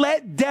be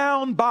let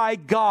down by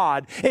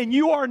God. And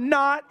you are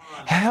not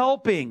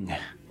helping.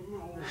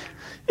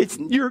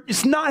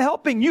 It's not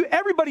helping you.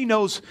 Everybody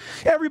knows.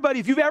 Everybody,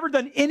 if you've ever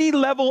done any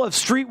level of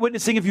street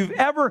witnessing, if you've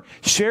ever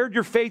shared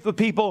your faith with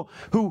people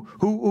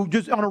who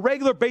just on a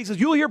regular basis,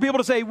 you'll hear people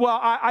to say, well,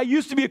 I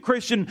used to be a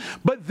Christian,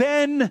 but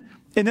then...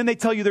 And then they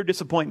tell you their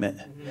disappointment.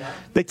 Yeah.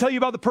 They tell you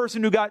about the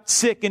person who got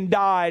sick and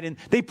died, and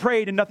they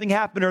prayed and nothing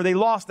happened, or they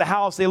lost the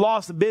house, they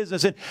lost the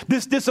business, and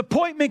this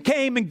disappointment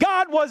came, and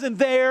God wasn't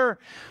there,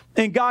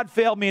 and God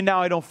failed me, and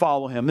now I don't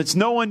follow Him. It's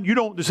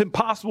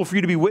impossible for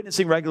you to be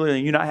witnessing regularly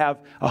and you not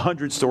have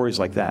 100 stories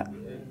like that.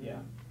 Yeah.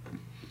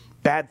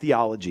 Bad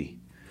theology.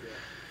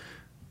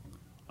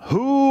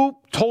 Who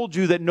told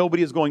you that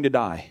nobody is going to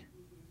die?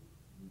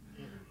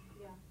 Yeah.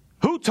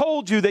 Who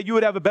told you that you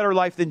would have a better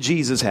life than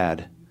Jesus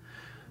had?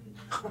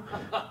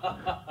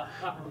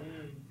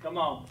 Come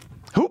on.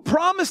 Who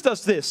promised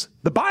us this?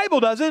 The Bible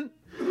doesn't.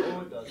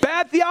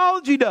 Bad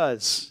theology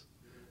does.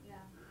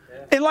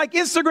 And like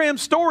Instagram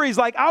stories,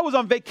 like I was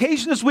on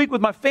vacation this week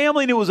with my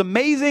family and it was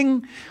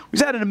amazing. We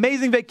just had an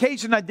amazing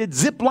vacation. I did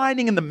zip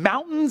lining in the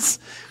mountains,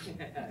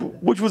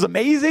 which was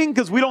amazing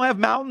because we don't have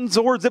mountains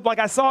or zip. Like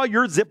I saw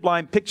your zip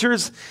line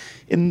pictures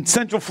in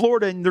Central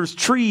Florida and there's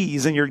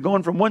trees and you're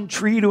going from one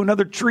tree to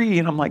another tree.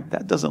 And I'm like,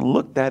 that doesn't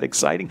look that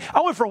exciting.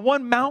 I went from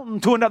one mountain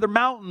to another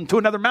mountain to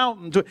another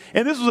mountain.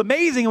 And this was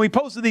amazing. And we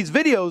posted these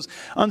videos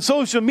on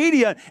social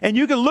media and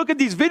you can look at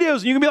these videos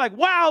and you can be like,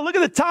 wow, look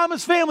at the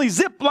Thomas family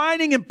zip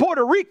lining in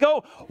Puerto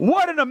Rico.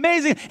 What an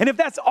amazing. And if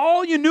that's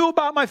all you knew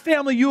about my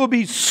family, you will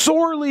be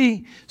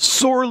sorely,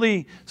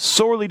 sorely,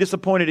 sorely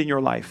disappointed in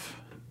your life.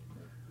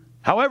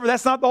 However,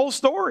 that's not the whole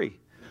story.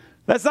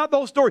 That's not the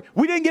whole story.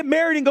 We didn't get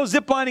married and go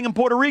ziplining in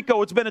Puerto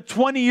Rico. It's been a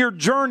 20-year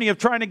journey of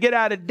trying to get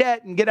out of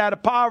debt and get out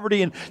of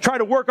poverty and try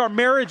to work our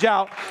marriage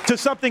out to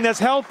something that's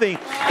healthy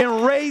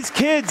and raise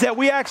kids that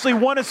we actually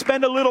want to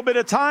spend a little bit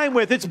of time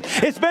with.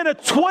 It's been a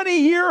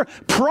 20-year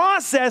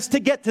process to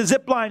get to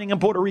ziplining in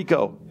Puerto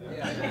Rico.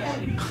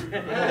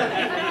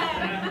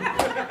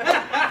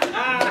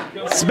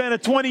 It's been a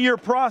 20-year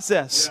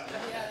process.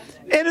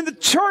 And in the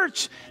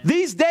church,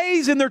 these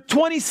days in their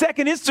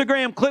 20-second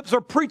Instagram clips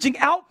are preaching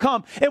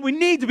outcome. And we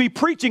need to be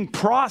preaching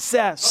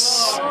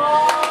process.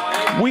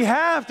 We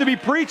have to be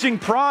preaching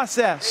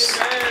process.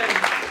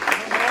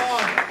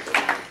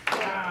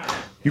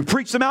 You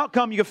preach some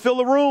outcome, you can fill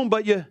a room,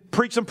 but you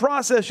preach some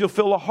process, you'll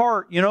fill a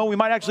heart. You know, we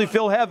might actually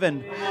fill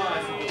heaven.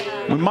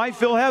 We might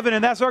fill heaven,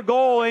 and that's our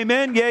goal.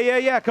 Amen?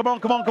 Yeah. Come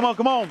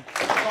on.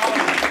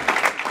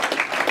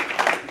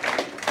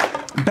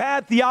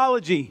 Bad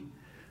theology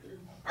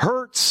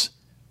hurts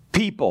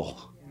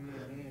people.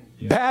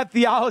 Bad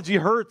theology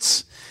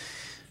hurts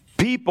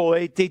people.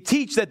 They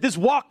teach that this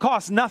walk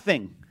costs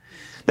nothing,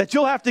 that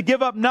you'll have to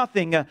give up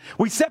nothing.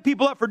 We set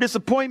people up for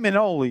disappointment.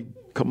 Holy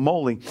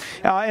moly.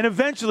 And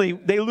eventually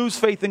they lose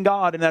faith in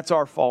God, and that's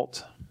our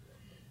fault.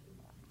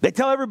 They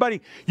tell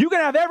everybody, you can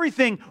have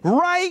everything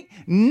right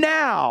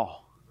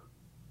now.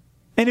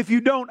 And if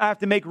you don't, I have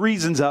to make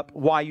reasons up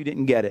why you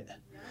didn't get it.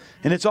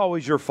 And it's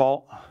always your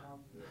fault.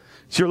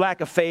 It's your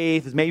lack of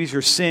faith. Maybe it's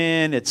your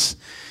sin.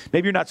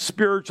 Maybe you're not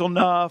spiritual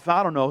enough.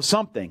 I don't know,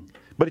 something.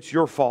 But it's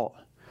your fault.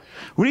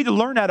 We need to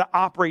learn how to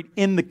operate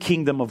in the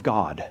kingdom of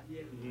God.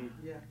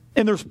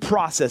 And there's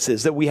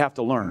processes that we have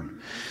to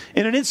learn.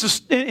 In an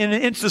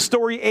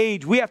Insta-story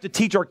age, we have to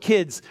teach our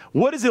kids,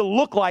 what does it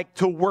look like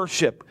to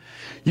worship?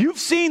 You've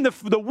seen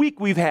the week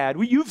we've had.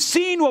 You've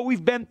seen what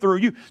we've been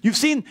through. You've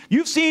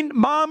seen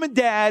mom and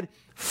dad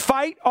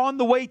fight on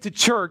the way to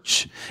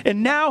church.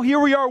 And now here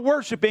we are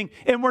worshiping.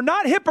 And we're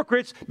not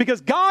hypocrites because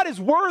God is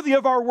worthy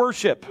of our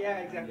worship. Yeah,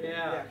 exactly.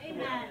 Yeah.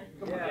 Amen.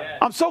 Yeah.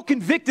 I'm so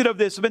convicted of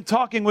this. I've been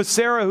talking with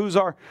Sarah, who's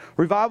our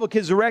Revival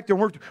Kids director.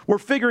 And we're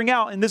figuring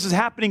out, and this is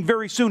happening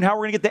very soon, how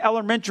we're going to get the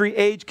elementary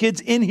age kids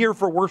in here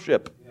for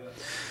worship.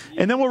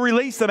 And then we'll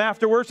release them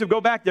after worship.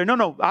 Go back there.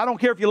 No, I don't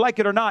care if you like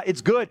it or not.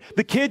 It's good.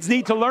 The kids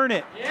need to learn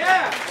it.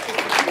 Yeah.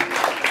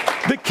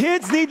 The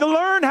kids need to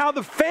learn how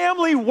the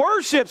family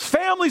worships.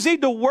 Families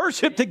need to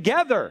worship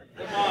together.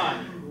 Come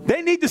on.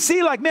 They need to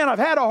see like, man, I've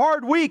had a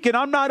hard week and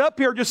I'm not up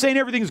here just saying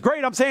everything's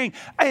great. I'm saying,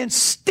 and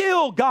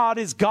still God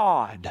is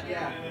God.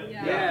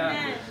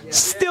 Yeah.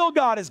 Still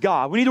God is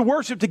God. We need to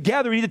worship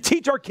together. We need to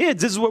teach our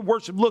kids this is what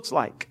worship looks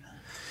like.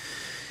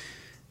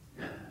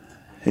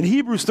 In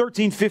Hebrews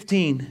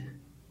 13:15,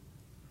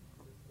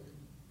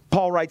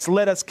 Paul writes,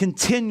 let us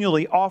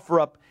continually offer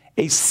up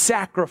a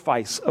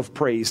sacrifice of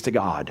praise to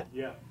God.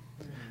 Yeah.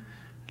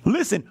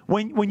 Listen,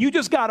 when you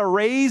just got a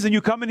raise and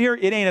you come in here,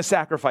 it ain't a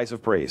sacrifice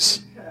of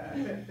praise.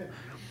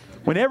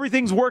 When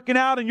everything's working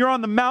out and you're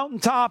on the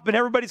mountaintop and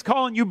everybody's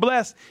calling you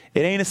blessed,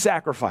 it ain't a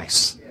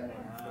sacrifice.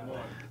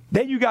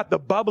 Then you got the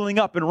bubbling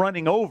up and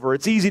running over.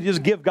 It's easy to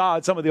just give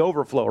God some of the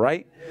overflow,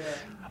 right?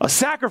 A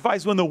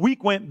sacrifice when the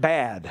week went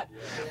bad.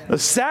 A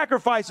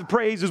sacrifice of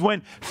praise is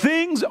when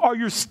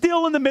you're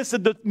still in the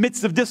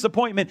midst of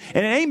disappointment,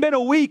 and it ain't been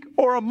a week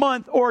or a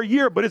month or a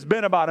year, but it's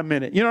been about a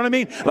minute. You know what I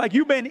mean? Like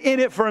you've been in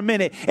it for a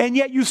minute, and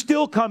yet you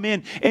still come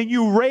in and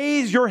you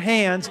raise your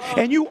hands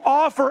and you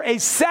offer a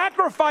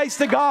sacrifice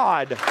to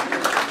God.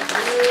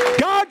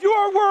 God, you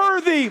are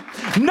worthy.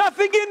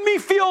 Nothing in me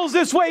feels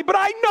this way, but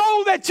I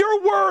know that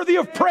you're worthy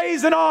of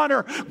praise and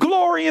honor,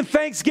 glory and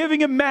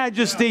thanksgiving and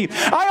majesty.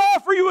 I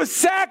offer you a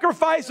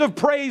sacrifice of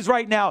praise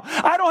right now.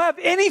 I don't have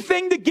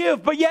anything to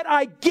give, but yet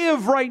I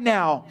give right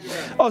now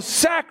a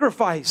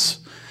sacrifice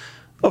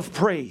of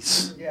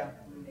praise.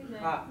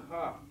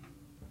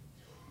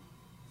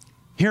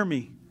 Hear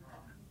me.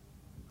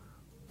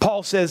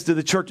 Paul says to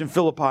the church in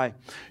Philippi,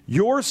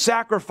 your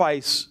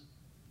sacrifice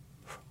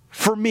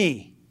for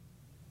me,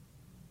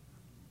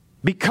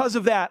 because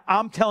of that,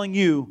 I'm telling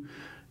you,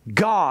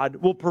 God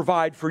will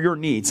provide for your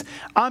needs.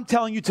 I'm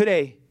telling you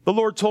today, the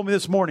Lord told me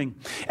this morning,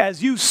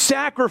 as you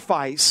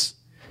sacrifice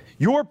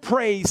your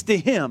praise to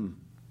Him,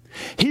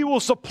 He will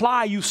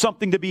supply you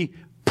something to be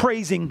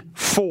praising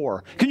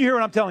for. Can you hear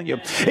what I'm telling you?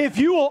 If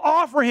you will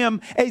offer Him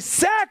a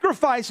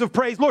sacrifice of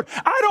praise, Lord,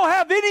 I don't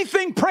have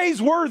anything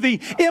praiseworthy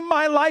in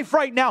my life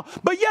right now,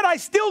 but yet I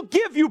still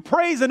give you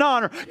praise and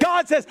honor.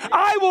 God says,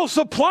 I will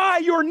supply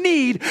your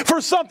need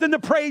for something to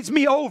praise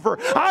me over.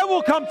 I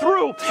will come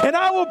through and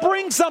I will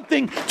bring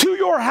something to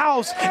your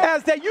house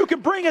as that you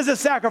can bring as a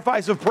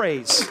sacrifice of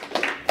praise.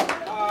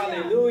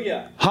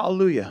 Hallelujah.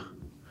 Hallelujah.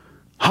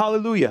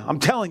 Hallelujah. I'm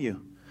telling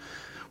you,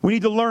 we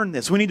need to learn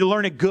this. We need to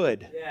learn it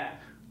good. Yeah.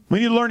 We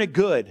need to learn it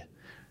good.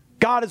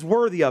 God is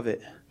worthy of it.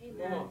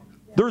 Amen.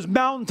 There's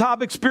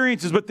mountaintop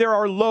experiences, but there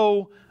are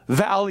low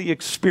valley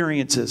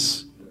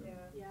experiences.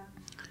 Yeah.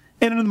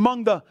 And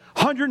among the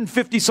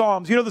 150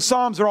 Psalms, you know, the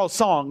Psalms are all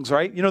songs,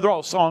 right? You know, they're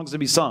all songs to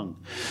be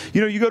sung.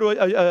 You know, you go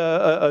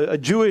to a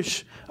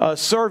Jewish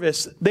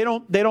service, they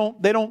don't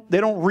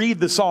read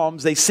the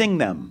Psalms, they sing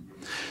them.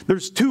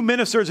 There's two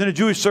ministers in a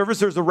Jewish service.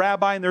 There's the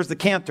rabbi and there's the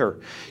cantor.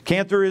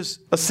 Cantor is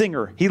a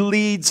singer. He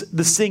leads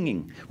the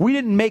singing. We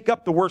didn't make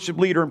up the worship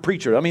leader and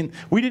preacher. I mean,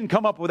 we didn't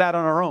come up with that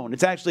on our own.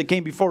 It actually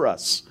came before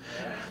us.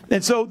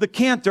 And so the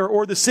cantor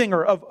or the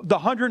singer of the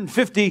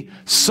 150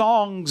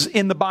 songs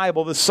in the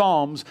Bible, the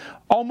Psalms,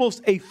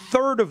 almost a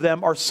third of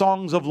them are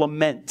songs of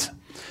lament.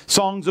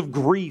 Songs of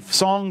grief.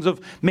 Songs of,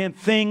 man,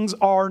 things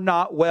are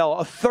not well.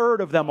 A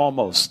third of them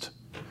almost.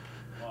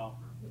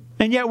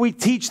 And yet we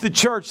teach the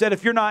church that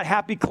if you're not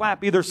happy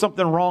clappy, there's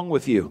something wrong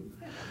with you.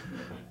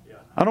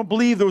 I don't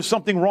believe there was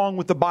something wrong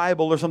with the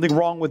Bible or something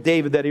wrong with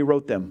David that he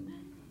wrote them.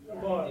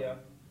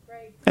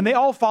 And they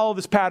all follow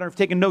this pattern. If you're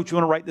taking notes, you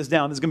want to write this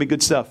down. This is going to be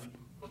good stuff.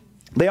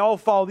 They all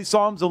follow these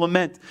Psalms of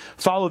lament,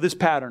 follow this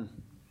pattern.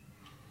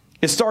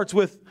 It starts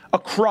with a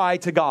cry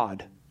to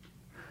God.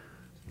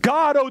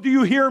 God, oh, do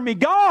you hear me?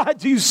 God,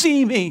 do you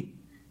see me?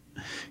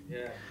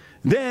 Yeah.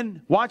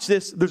 Then, watch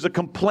this, there's a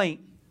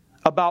complaint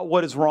about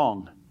what is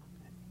wrong.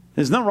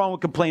 There's nothing wrong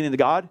with complaining to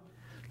God.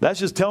 That's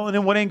just telling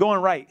Him what ain't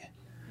going right.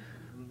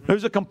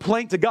 There's a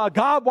complaint to God.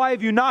 God, why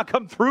have you not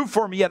come through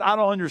for me yet? I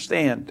don't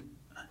understand.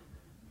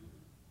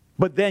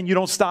 But then you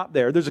don't stop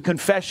there. There's a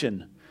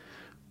confession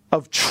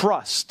of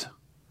trust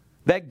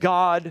that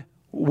God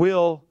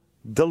will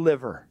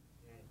deliver.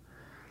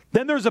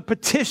 Then there's a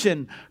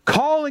petition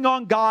calling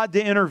on God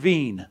to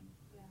intervene.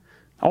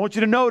 I want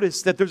you to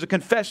notice that there's a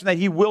confession that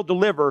He will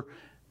deliver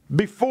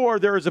before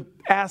there is a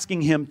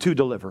asking Him to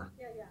deliver.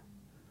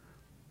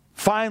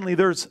 Finally,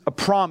 there's a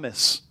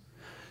promise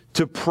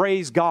to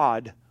praise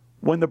God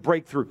when the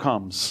breakthrough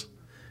comes.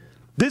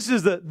 This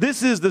is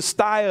the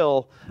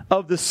style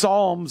of the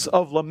Psalms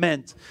of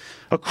lament.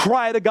 A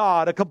cry to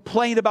God, a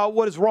complaint about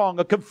what is wrong,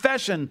 a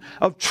confession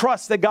of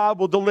trust that God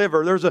will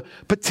deliver. There's a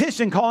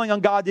petition calling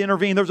on God to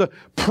intervene. There's a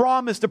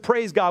promise to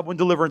praise God when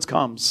deliverance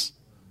comes.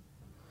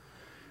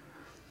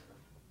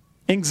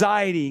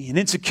 Anxiety and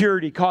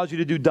insecurity cause you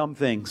to do dumb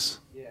things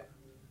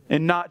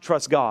and not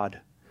trust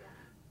God.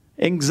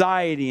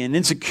 Anxiety and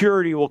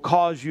insecurity will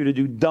cause you to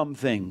do dumb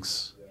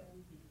things.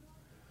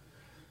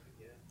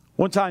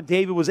 One time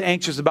David was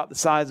anxious about the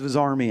size of his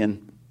army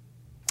and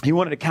he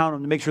wanted to count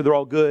them to make sure they're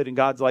all good. And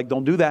God's like,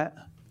 don't do that.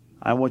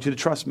 I want you to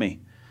trust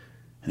me.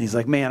 And he's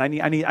like, man, I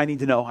need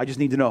to know. I just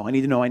need to know. I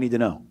need to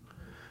know.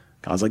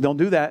 God's like, don't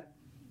do that.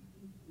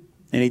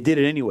 And he did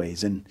it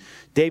anyways. And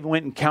David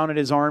went and counted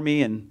his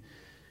army and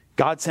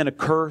God sent a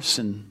curse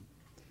and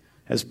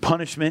as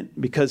punishment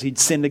because he'd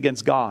sinned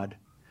against God.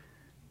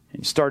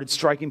 And he started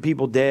striking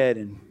people dead.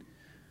 And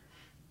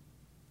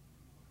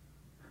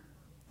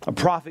a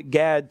prophet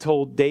Gad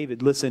told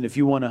David, listen, if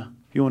you want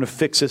to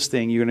fix this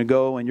thing, you're going to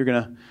go and you're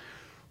going to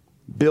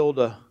build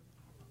an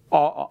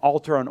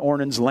altar on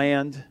Ornan's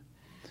land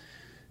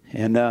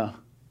and on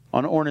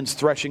Ornan's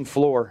threshing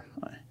floor.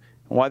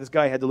 Why this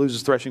guy had to lose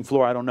his threshing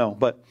floor, I don't know.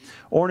 But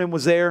Ornan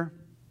was there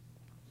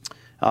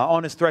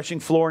on his threshing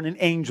floor and an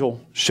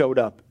angel showed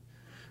up.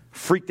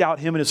 Freaked out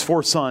him and his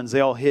 4 sons. They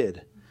all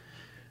hid.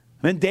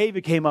 And then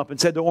David came up and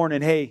said to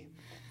Ornan, hey,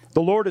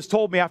 the Lord has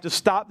told me I have to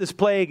stop this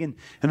plague. And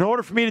in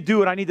order for me to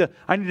do it, I need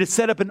to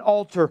set up an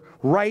altar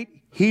right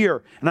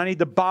here. And I need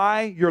to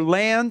buy your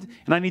land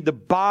and I need to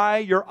buy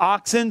your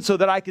oxen so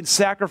that I can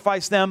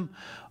sacrifice them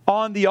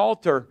on the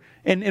altar.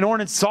 And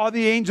Ornan saw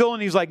the angel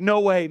and he's like,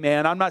 no way,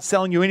 man. I'm not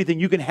selling you anything.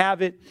 You can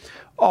have it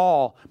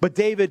all. But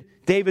David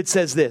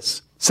says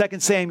this, 2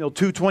 Samuel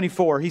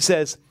 2:24. He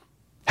says,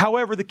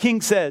 however, the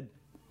king said,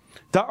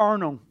 to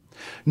Arnon.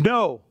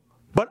 No,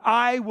 but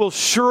I will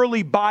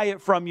surely buy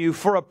it from you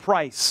for a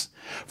price.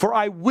 For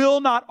I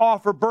will not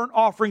offer burnt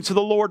offerings to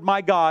the Lord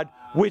my God,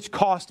 which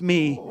cost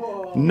me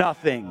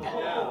nothing.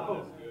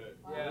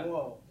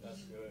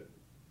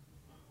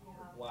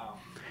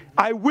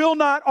 I will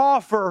not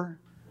offer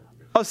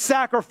a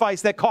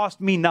sacrifice that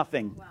cost me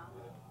nothing.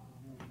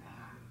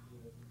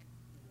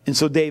 And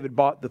so David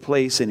bought the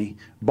place, and he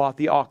bought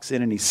the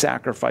oxen, and he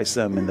sacrificed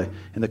them,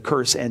 and the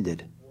curse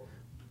ended.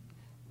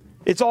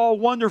 It's all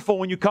wonderful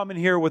when you come in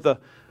here with a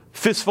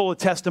fistful of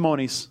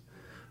testimonies.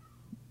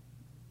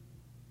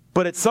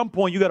 But at some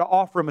point, you got to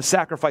offer him a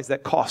sacrifice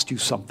that cost you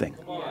something.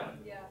 Come on.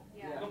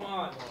 Come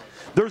on.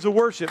 There's a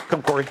worship.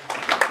 Come, Corey.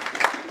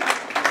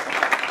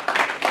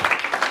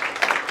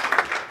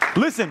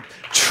 Listen,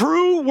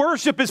 true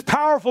worship is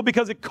powerful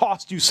because it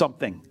cost you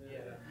something.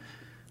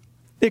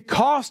 It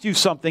cost you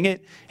something.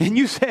 And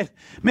you said,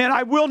 man,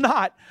 I will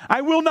not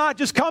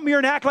just come here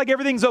and act like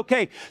everything's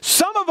okay.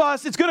 Some of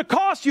us, it's going to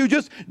cost you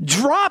just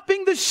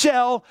dropping the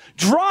shell,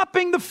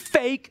 dropping the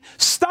fake.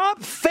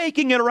 Stop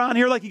faking it around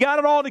here like you got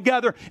it all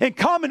together, and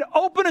come and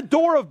open a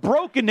door of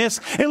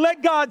brokenness and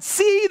let God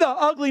see the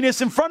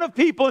ugliness in front of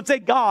people and say,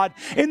 God,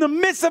 in the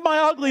midst of my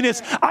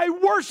ugliness, I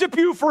worship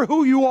you for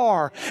who you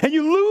are. And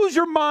you lose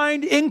your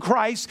mind in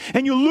Christ,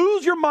 and you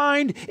lose your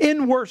mind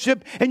in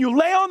worship, and you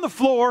lay on the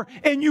floor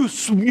and you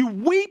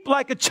weep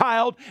like a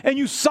child, and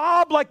you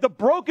sob like the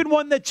broken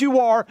one that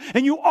you are,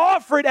 and you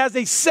offer it as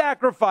a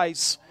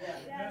sacrifice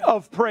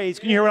of praise.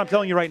 Can you hear what I'm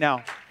telling you right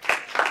now?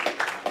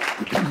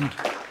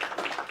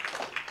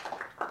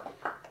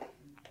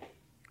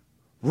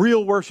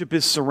 Real worship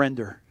is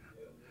surrender.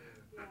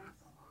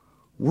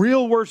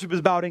 Real worship is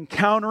about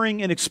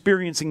encountering and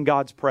experiencing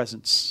God's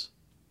presence.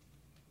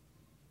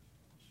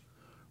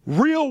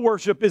 Real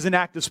worship is an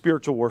act of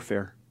spiritual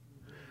warfare.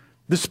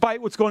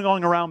 Despite what's going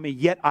on around me,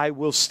 yet I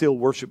will still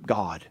worship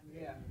God.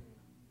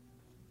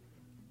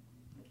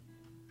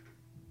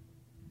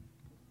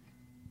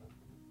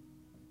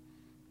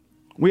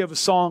 We have a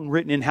song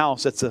written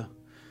in-house that's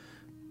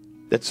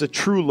a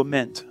true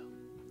lament.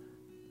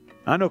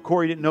 I know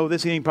Corey didn't know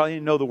this. He probably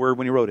didn't know the word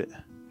when he wrote it.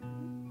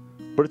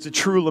 But it's a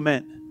true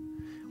lament.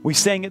 We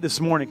sang it this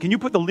morning. Can you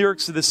put the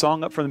lyrics to this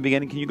song up from the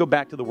beginning? Can you go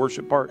back to the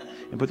worship part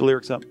and put the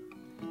lyrics up?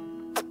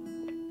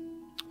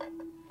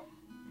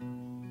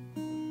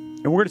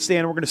 And we're going to stand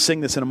and we're going to sing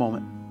this in a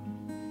moment.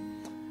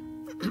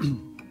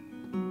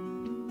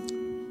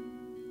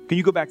 Can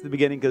you go back to the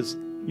beginning? Because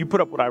you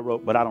put up what I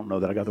wrote, but I don't know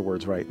that I got the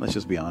words right. Let's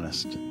just be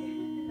honest.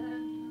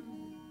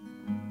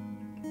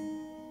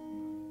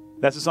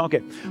 That's the song. Okay.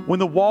 When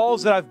the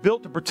walls that I've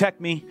built to protect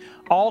me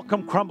all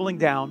come crumbling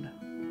down,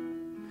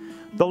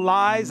 the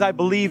lies I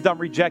believed I'm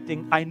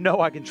rejecting, I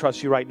know I can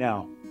trust you right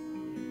now.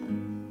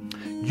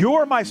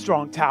 You're my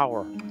strong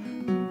tower,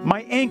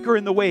 my anchor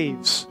in the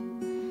waves.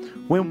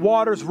 When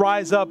waters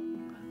rise up,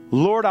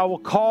 Lord, I will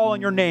call on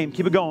your name.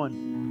 Keep it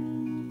going.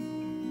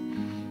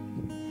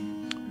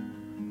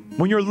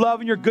 When your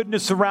love and your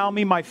goodness surround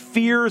me, my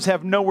fears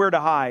have nowhere to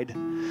hide.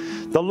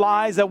 The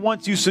lies that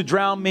once used to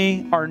drown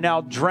me are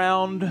now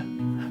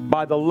drowned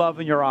by the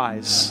love in your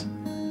eyes.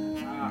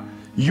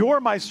 You're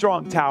my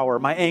strong tower,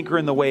 my anchor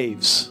in the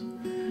waves.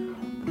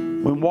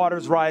 When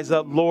waters rise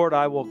up, Lord,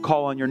 I will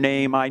call on your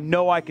name. I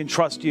know I can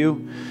trust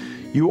you.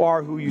 You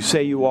are who you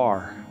say you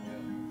are.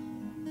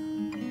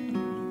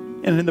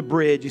 And in the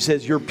bridge, he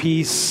says, your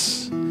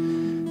peace,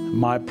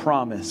 my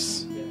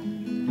promise.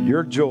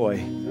 Your joy,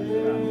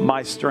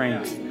 my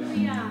strength.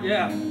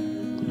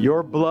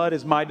 Your blood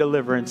is my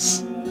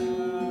deliverance.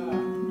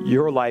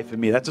 Your life in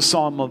me. That's a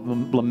psalm of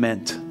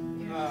lament.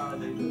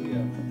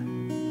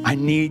 I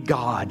need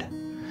God.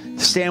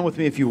 Stand with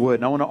me if you would.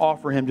 And I want to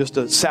offer him just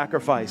a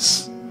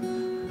sacrifice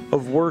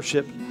of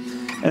worship.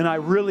 And I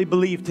really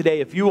believe today,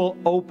 if you will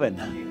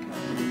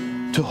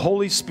open to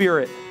Holy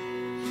Spirit,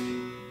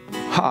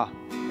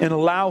 and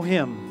allow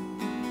him,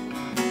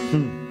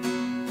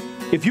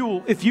 if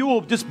you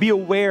will just be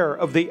aware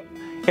of the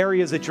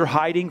areas that you're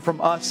hiding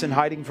from us and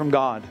hiding from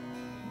God,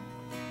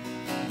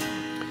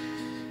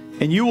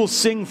 and you will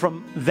sing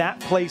from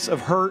that place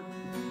of hurt.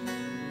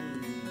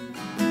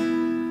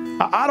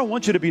 I don't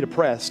want you to be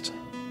depressed.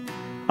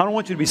 I don't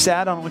want you to be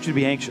sad. I don't want you to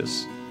be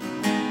anxious.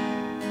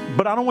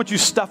 But I don't want you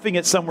stuffing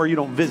it somewhere you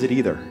don't visit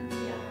either.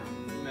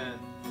 Amen.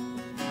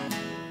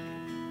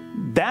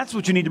 That's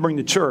what you need to bring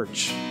to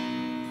church.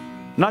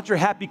 Not your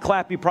happy,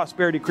 clappy,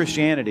 prosperity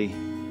Christianity,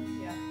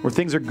 where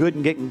things are good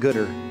and getting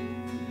gooder.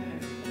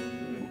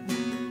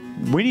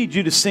 We need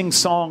you to sing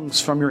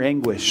songs from your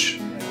anguish.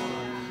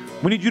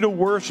 We need you to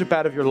worship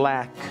out of your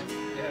lack.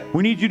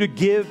 We need you to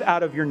give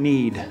out of your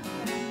need,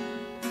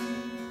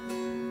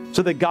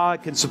 so that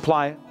God can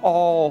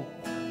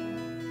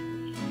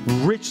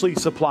richly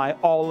supply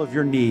all of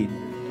your need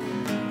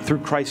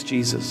through Christ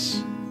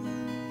Jesus.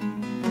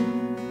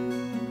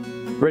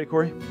 Ready,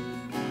 Corey?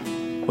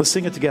 Let's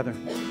sing it together.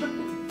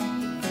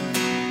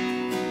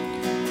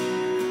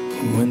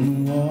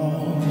 When the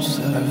walls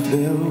that I've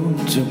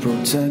built to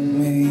protect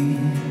me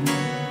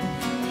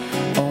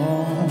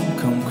all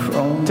come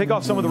crumbling. Take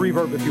off some of the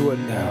reverb if you would.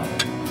 Down.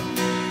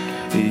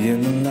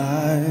 In the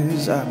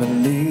lies I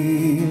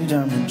believed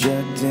I'm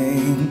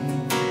rejecting,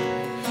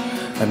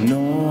 I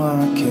know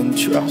I can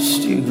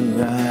trust you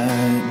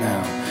right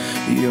now.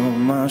 You're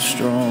my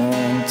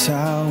strong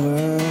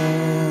tower,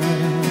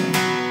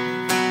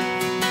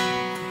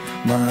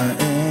 my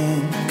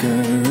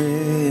anchor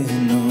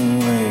in the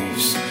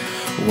waves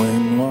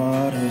when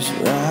waters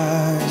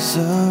rise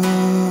up.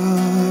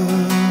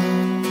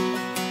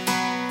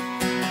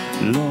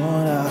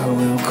 Lord, I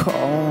will call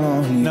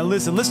on you. Now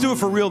listen, let's do it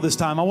for real this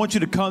time. I want you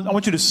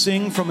to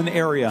sing from an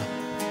area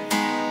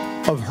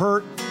of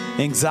hurt,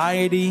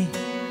 anxiety,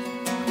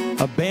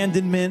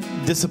 abandonment,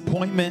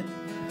 disappointment.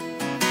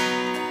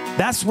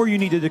 That's where you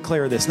need to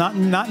declare this, not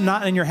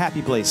in your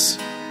happy place.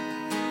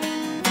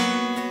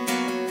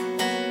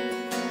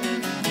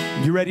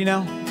 You ready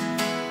now?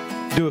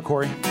 Do it,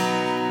 Corey.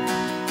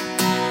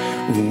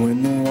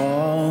 When the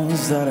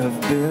walls that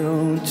I've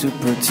built to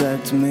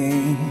protect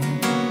me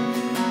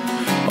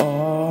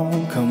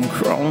all come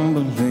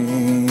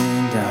crumbling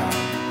down,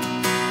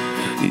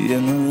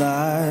 in the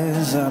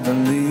lies I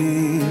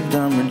believed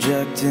I'm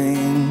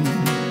rejecting,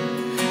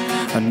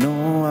 I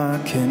know I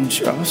can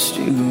trust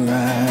you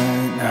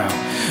right now.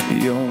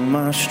 You're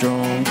my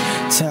strong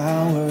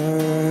tower,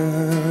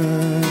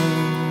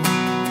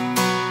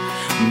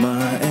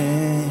 my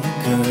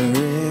anchor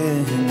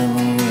in the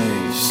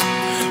waves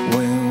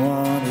when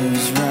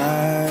waters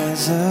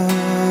rise up.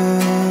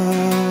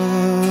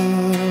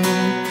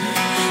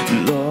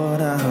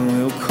 Lord, I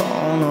will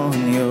call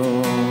on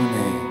your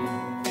name.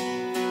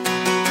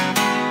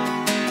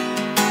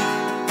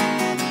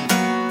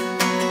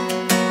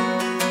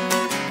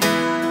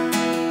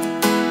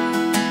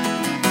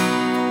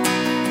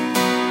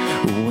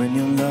 When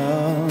your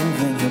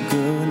love and your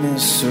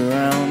goodness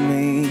surround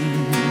me,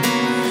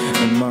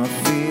 and my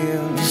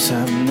fears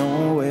have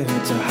nowhere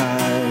to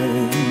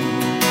hide,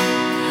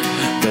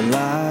 the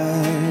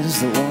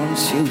lies that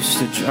once used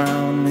to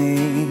drown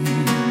me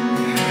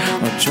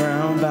are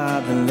drowned by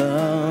the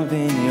love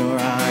in your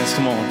eyes.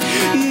 Come on.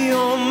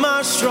 You're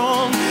my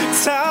strong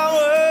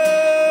tower,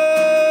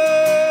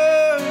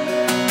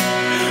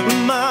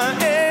 my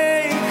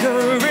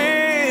anchor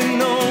in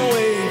the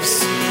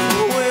waves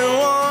when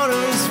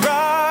waters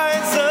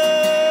rise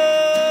up.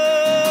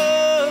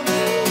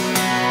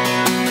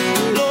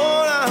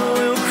 Lord, I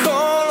will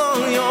call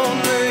on your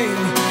name.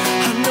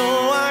 I know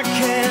I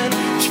can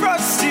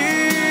trust you,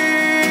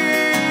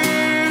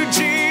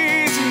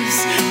 Jesus.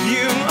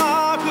 You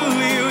are who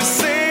you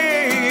say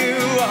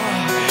you are.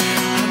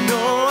 I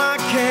know I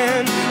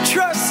can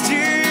trust you.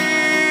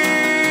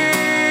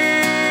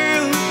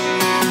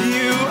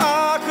 You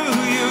are who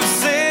you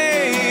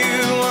say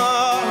you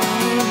are.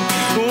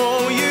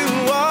 Oh, you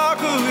are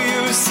who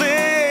you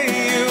say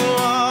you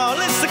are.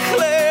 Let's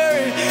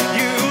declare it.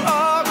 You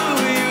are who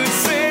you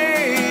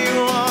say you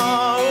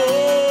are.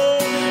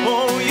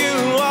 Oh, you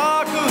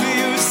are who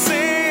you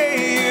say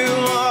you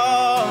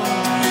are.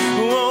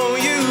 Oh,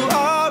 you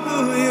are who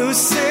you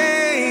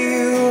say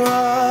you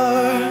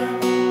are.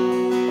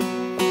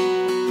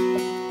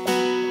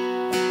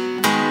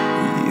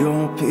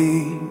 Your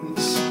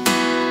peace,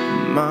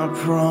 my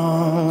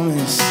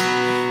promise,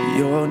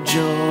 your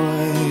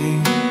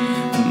joy,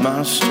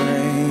 my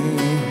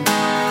strength,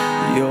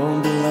 your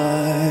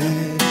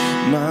blood,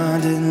 my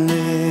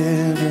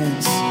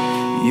deliverance,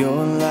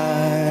 your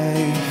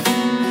life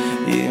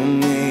in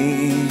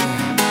me,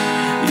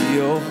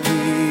 your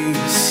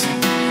peace,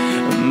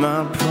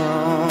 my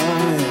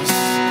promise,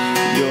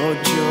 your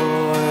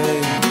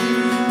joy,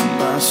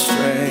 my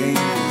strength,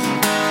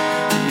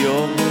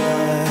 your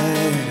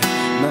blood,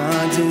 my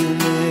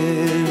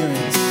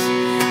deliverance,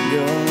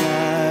 your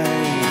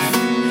life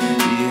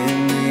in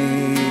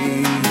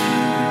me.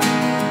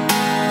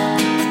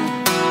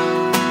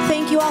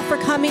 Thank you all for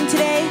coming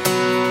today.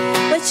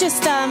 Let's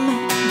just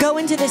go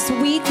into this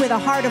week with a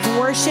heart of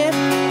worship,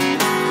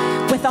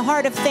 with a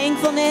heart of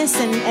thankfulness,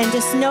 and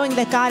just knowing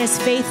that God is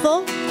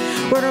faithful.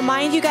 We'll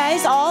remind you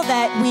guys all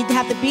that we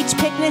have the beach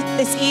picnic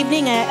this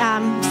evening at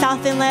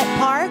South Inlet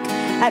Park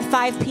at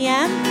 5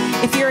 p.m.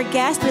 If you're a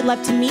guest, we'd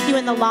love to meet you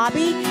in the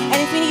lobby. And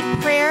if you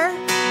need prayer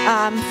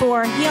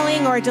for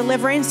healing or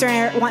deliverance, or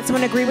want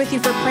someone to agree with you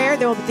for prayer,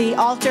 the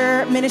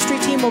altar ministry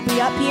team will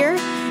be up here.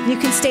 You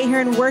can stay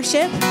here and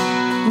worship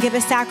and give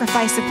a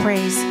sacrifice of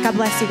praise. God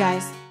bless you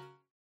guys.